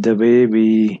with the way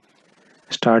we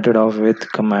started off with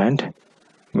command,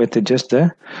 with just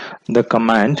the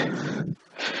command.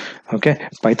 Okay,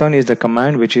 Python is the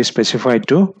command which is specified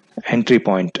to entry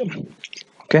point.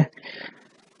 Okay,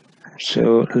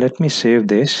 so let me save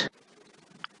this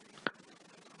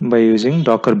by using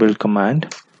docker build command.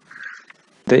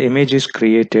 The image is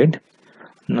created.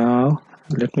 Now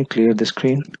let me clear the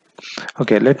screen.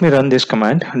 Okay, let me run this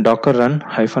command, docker run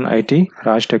 -it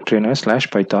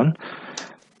rajtechtrainer/python.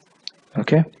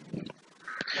 Okay,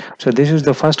 so this is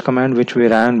the first command which we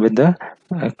ran with the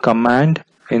command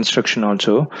instruction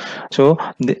also. So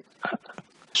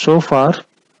so far,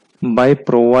 by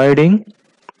providing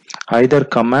either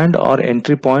command or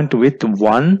entry point with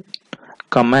one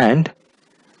command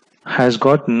has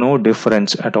got no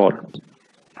difference at all.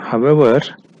 However,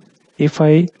 if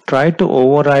I try to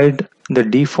override the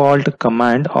default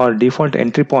command or default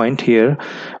entry point here,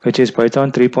 which is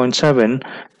Python 3.7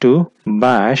 to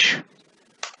bash,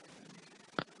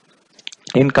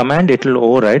 in command it will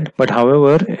override, but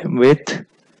however with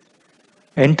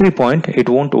entry point it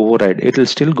won't override. It will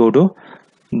still go to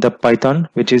the Python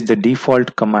which is the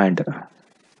default command.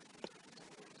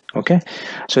 Okay,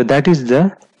 so that is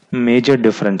the major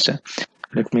difference.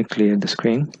 Let me clear the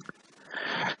screen.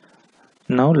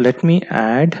 Now let me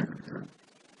add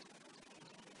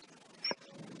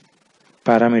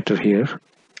parameter here.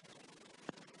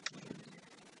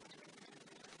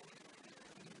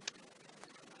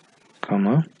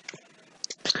 Comma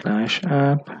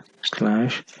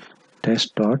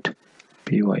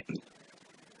 /app/test.py.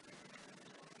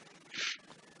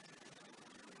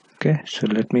 Okay, so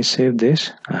let me save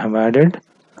this. I have added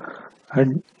a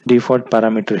default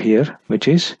parameter here which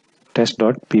is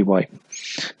test.py.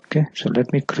 Okay, so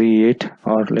let me create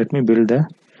or let me build the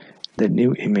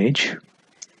new image.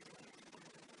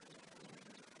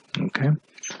 Okay,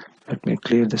 let me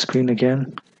clear the screen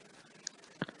again.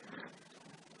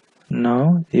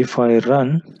 Now if I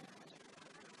run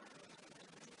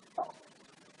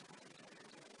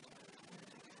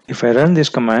this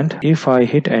command, if I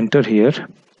hit enter here,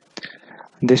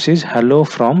 this is hello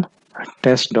from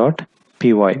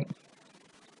test.py.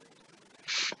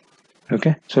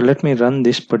 Okay, so let me run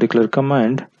this particular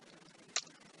command.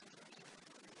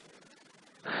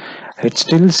 It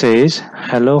still says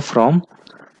hello from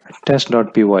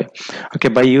test.py. Okay,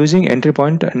 by using entry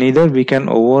point neither we can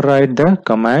override the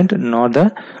command nor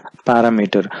the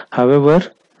parameter.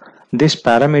 However, this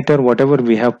parameter, whatever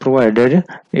we have provided,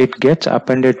 it gets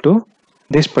appended to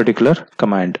this particular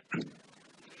command.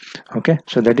 Okay,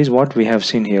 so that is what we have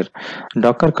seen here.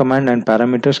 Docker command and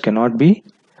parameters cannot be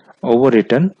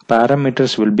overwritten.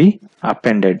 Parameters will be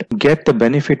appended. Get the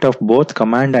benefit of both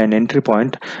command and entry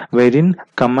point, wherein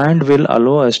command will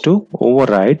allow us to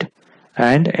override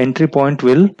and entry point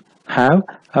will have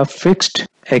a fixed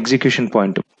execution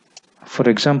point. For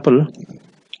example,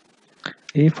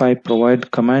 if I provide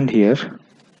command here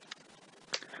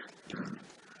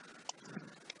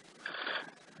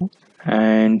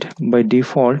and by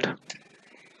default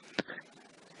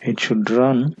it should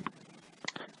run,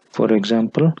 for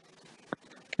example,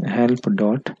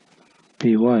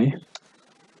 help.py,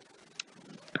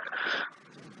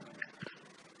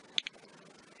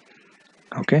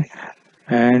 okay,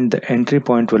 and the entry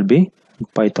point will be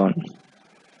Python.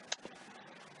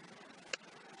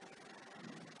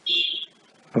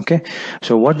 Okay,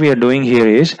 so what we are doing here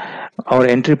is our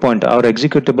entry point, our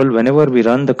executable, whenever we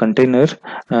run the container,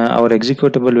 our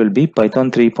executable will be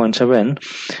Python 3.7,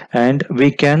 and we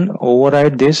can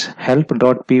override this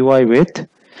help.py with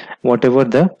whatever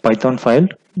the Python file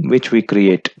which we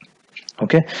create.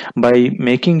 Okay, by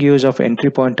making use of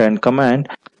entry point and command,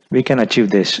 we can achieve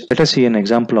this. Let us see an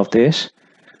example of this.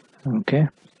 Okay,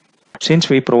 since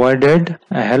we provided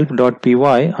a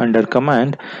help.py under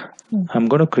command, I'm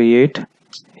going to create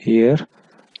here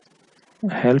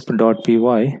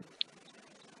help.py.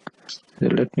 So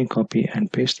let me copy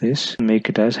and paste this, make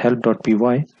it as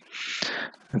help.py.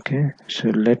 Okay, so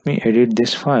let me edit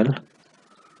this file.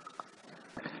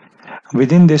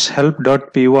 Within this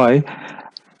help.py,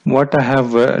 what I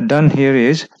have done here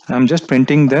is I'm just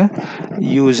printing the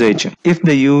usage. If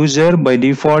the user by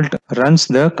default runs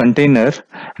the container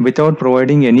without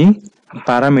providing any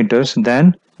parameters,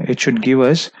 then it should give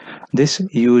us this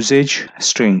usage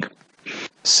string.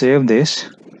 Save this.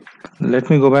 Let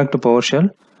me go back to PowerShell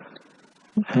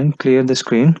and clear the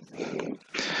screen.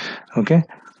 Okay,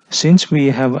 since we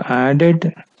have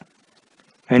added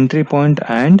entry point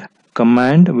and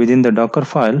command within the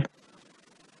Dockerfile,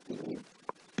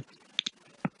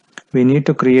 we need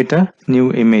to create a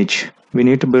new image. We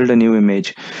need to build a new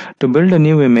image. To build a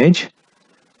new image,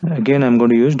 again I'm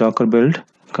going to use docker build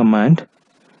command.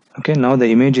 Okay, now the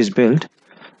image is built.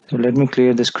 So let me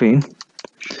clear the screen.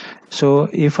 So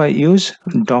if I use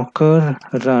docker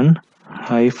run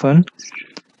 -it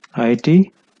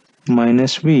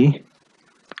 -v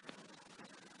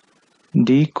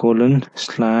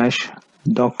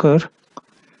d:/docker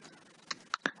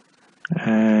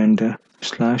and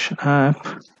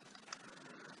 /app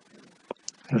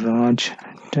Raj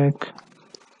Tech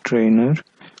Trainer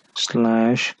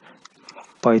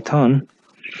 /Python.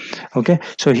 Okay,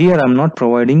 so here I'm not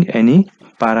providing any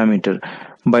parameter.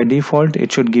 By default,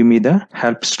 it should give me the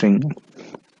help string.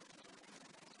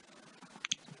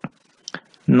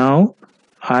 Now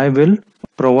I will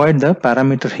provide the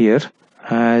parameter here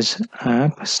as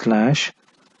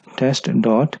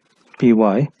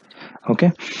app/test.py.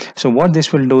 Okay, so what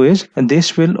this will do is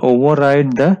this will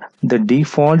override the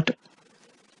default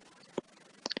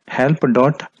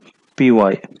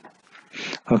help.py.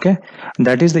 Okay,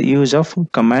 that is the use of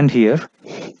command here.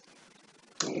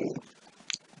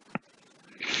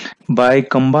 By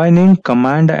combining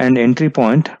command and entry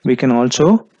point, we can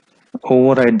also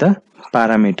override the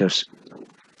parameters.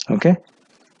 Okay,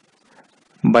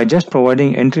 by just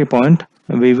providing entry point,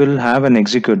 we will have an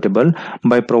executable.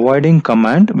 By providing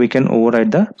command, we can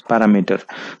override the parameter.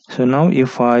 So now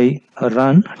if I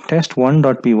run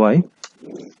test1.py,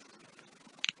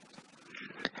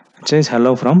 it says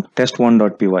hello from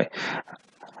test1.py.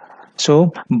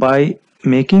 So by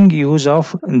making use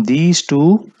of these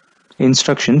two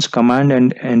instructions, command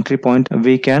and entry point,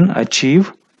 we can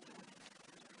achieve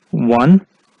one.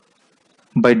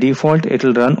 By default, it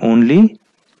will run only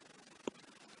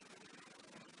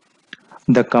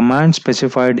the command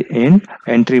specified in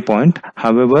entry point.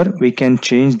 However, we can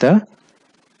change the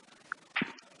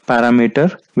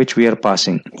parameter which we are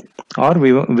passing, or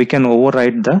we can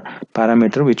override the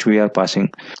parameter which we are passing.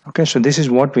 Okay, so this is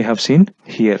what we have seen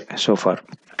here so far.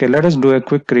 Okay, let us do a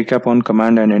quick recap on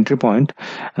command and entry point.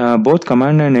 Both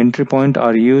command and entry point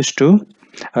are used to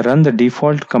run the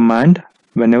default command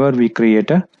whenever we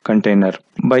create a container.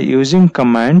 By using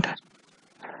command,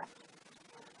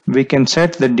 we can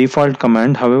set the default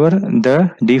command. However,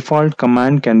 the default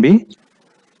command can be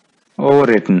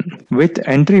overwritten. With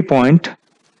entry point,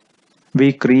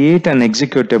 we create an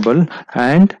executable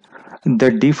and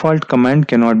the default command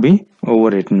cannot be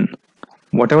overwritten.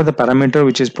 Whatever the parameter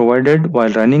which is provided while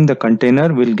running the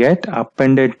container will get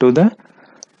appended to the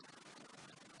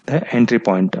the entry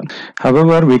point.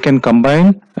 However, we can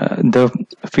combine the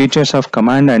features of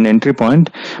command and entry point.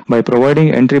 By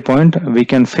providing entry point, we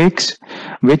can fix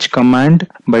which command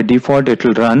by default it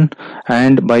will run,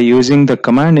 and by using the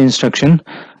command instruction,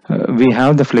 we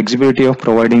have the flexibility of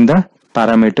providing the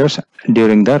parameters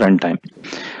during the runtime.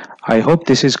 I hope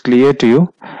this is clear to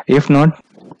you. If not,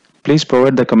 please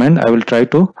provide the comment. I will try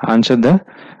to answer the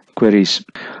queries.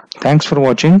 Thanks for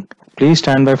watching. Please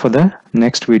stand by for the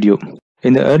next video.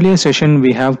 In the earlier session,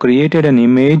 we have created an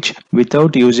image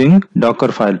without using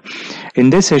Dockerfile. In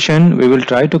this session, we will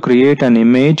try to create an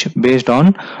image based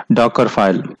on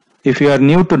Dockerfile. If you are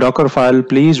new to Dockerfile,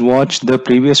 please watch the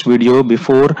previous video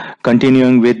before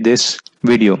continuing with this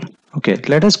video. Okay,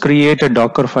 let us create a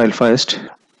Dockerfile first.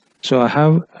 So I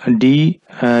have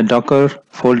a Docker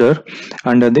folder.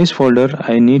 Under this folder,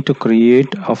 I need to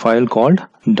create a file called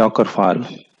Dockerfile.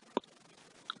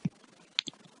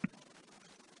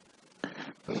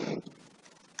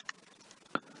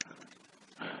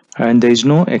 And there is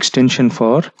no extension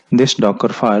for this Docker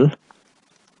file.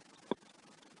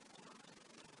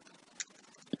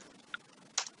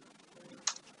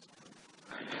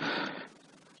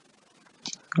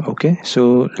 Okay,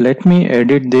 so let me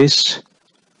edit this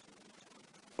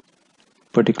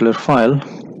particular file.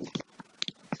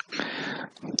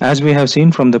 As we have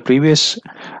seen from the previous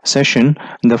session,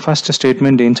 the first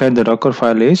statement inside the Docker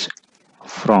file is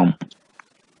from,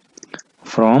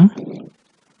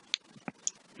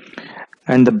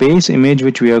 and the base image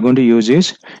which we are going to use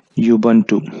is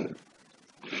Ubuntu,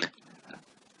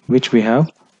 which we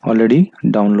have already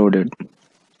downloaded.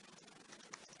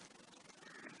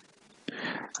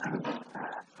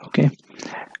 Okay,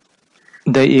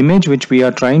 the image which we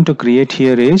are trying to create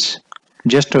here is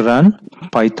just to run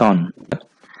Python.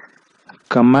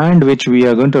 Command which we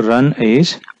are going to run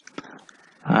is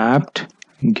apt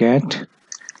get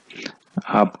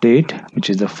update, which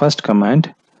is the first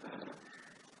command.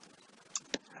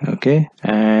 Okay,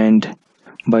 and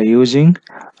by using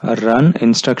a run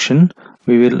instruction,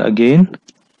 we will again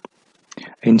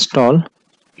install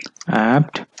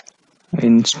apt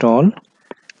install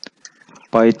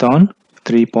Python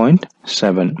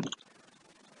 3.7.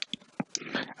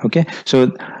 Okay,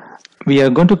 so we are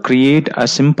going to create a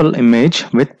simple image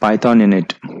with Python in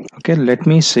it. Okay, let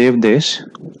me save this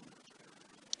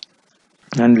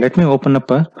and let me open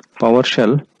up a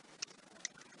PowerShell.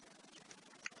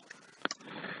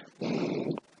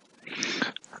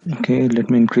 Okay, let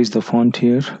me increase the font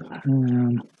here.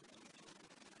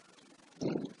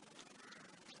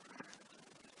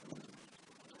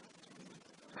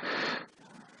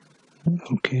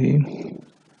 Okay.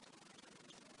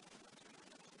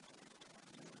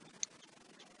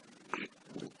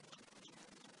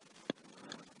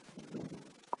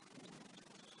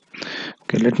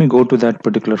 Okay, let me go to that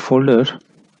particular folder.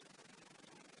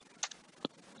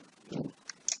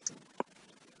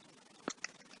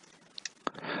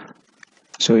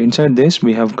 So inside this,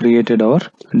 we have created our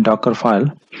Docker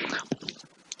file.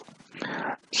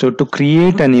 So to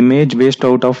create an image based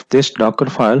out of this Docker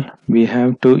file, we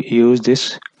have to use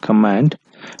this command,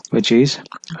 which is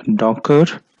docker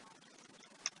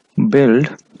build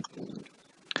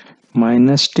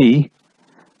 -t,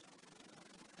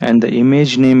 and the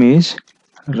image name is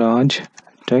Raj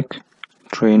Tech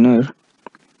Trainer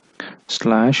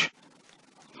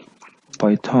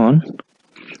 /Python.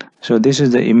 So this is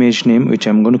the image name which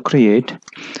I'm going to create,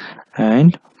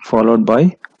 and followed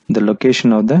by the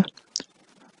location of the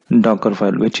Docker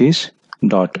file, which is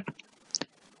dot.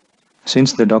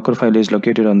 Since the Docker file is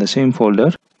located on the same folder,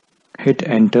 hit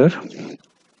enter.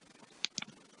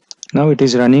 Now it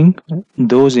is running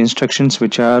those instructions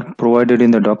which are provided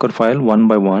in the Docker file one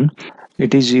by one.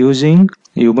 It is using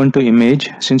Ubuntu image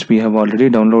since we have already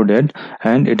downloaded,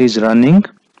 and it is running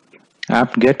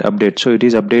apt get update. So it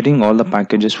is updating all the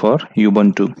packages for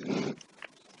Ubuntu.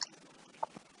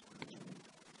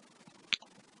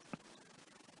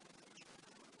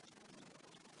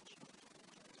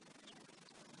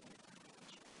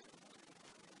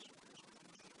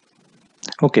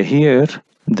 Okay, here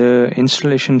the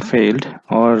installation failed,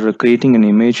 or creating an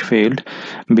image failed,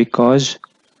 because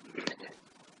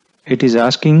it is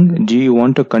asking, do you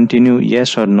want to continue,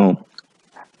 yes or no?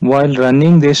 While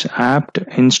running this apt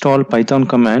install Python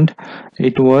command,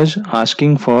 it was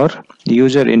asking for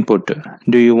user input.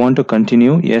 Do you want to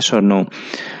continue, yes or no?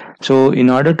 So in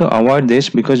order to avoid this,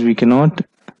 because we cannot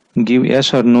give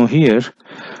yes or no here,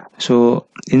 so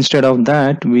instead of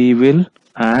that, we will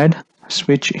add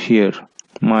switch here,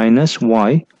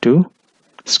 -y to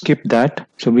skip that.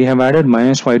 So we have added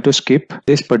 -y to skip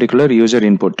this particular user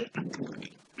input.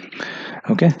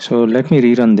 Okay, so let me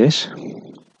rerun this.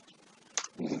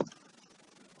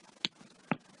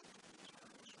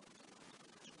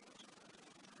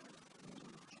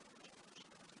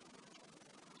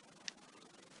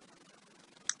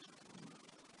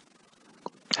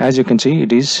 As you can see,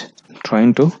 it is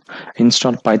trying to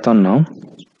install Python now.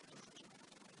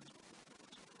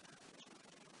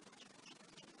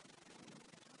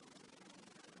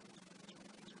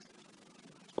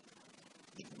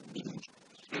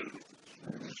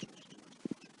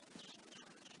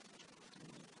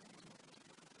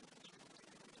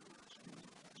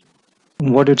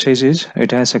 What it says is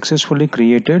it has successfully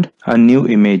created a new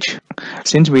image.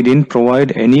 Since we didn't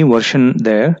provide any version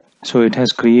there, so it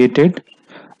has created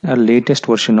a latest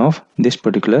version of this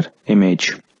particular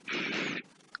image.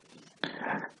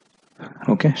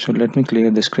 Okay, so let me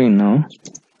clear the screen now.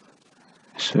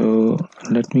 So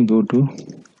let me go to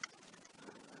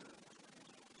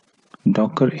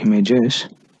Docker images.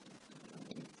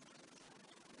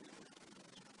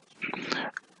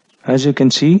 As you can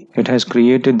see, it has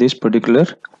created this particular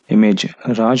image,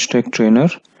 Raj Tech Trainer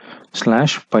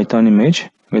 / Python image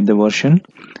with the version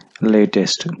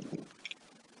latest.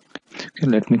 Okay,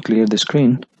 let me clear the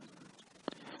screen.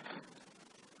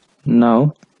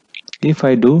 Now, if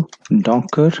I do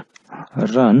Docker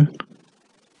run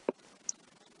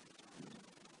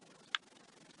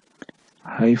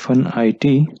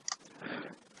 -it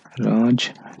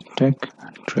Raj Tech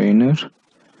Trainer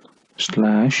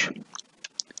 /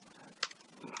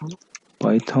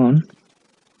 Python.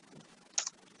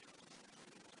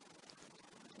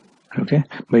 Okay,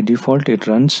 by default it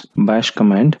runs bash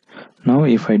command. Now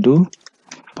if I do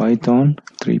Python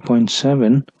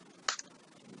 3.7,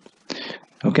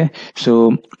 okay,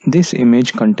 so this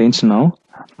image contains now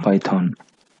Python.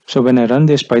 So when I run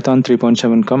this Python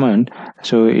 3.7 command,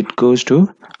 so it goes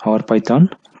to our Python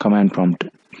command prompt,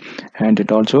 and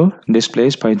it also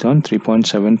displays Python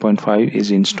 3.7.5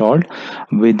 is installed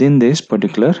within this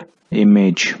particular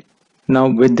image. Now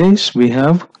with this, we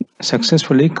have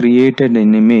successfully created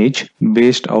an image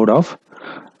based out of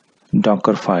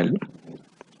Dockerfile.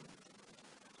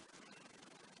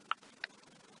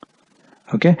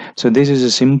 Okay, so this is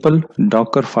a simple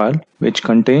Dockerfile which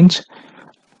contains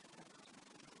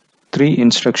 3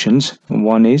 instructions.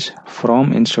 One is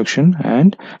from instruction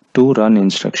and 2 run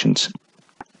instructions.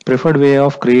 Preferred way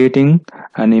of creating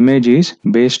an image is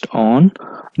based on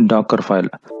Dockerfile.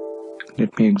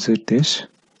 Let me exit this.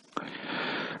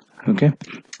 Okay,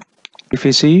 if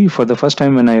you see, for the first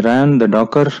time when I ran the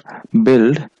Docker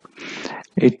build,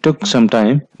 it took some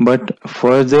time, but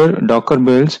further Docker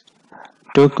builds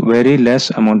took very less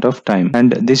amount of time,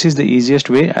 and this is the easiest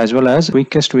way as well as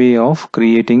quickest way of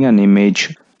creating an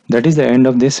image. That is the end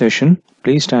of this session.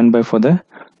 Please stand by for the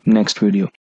next video.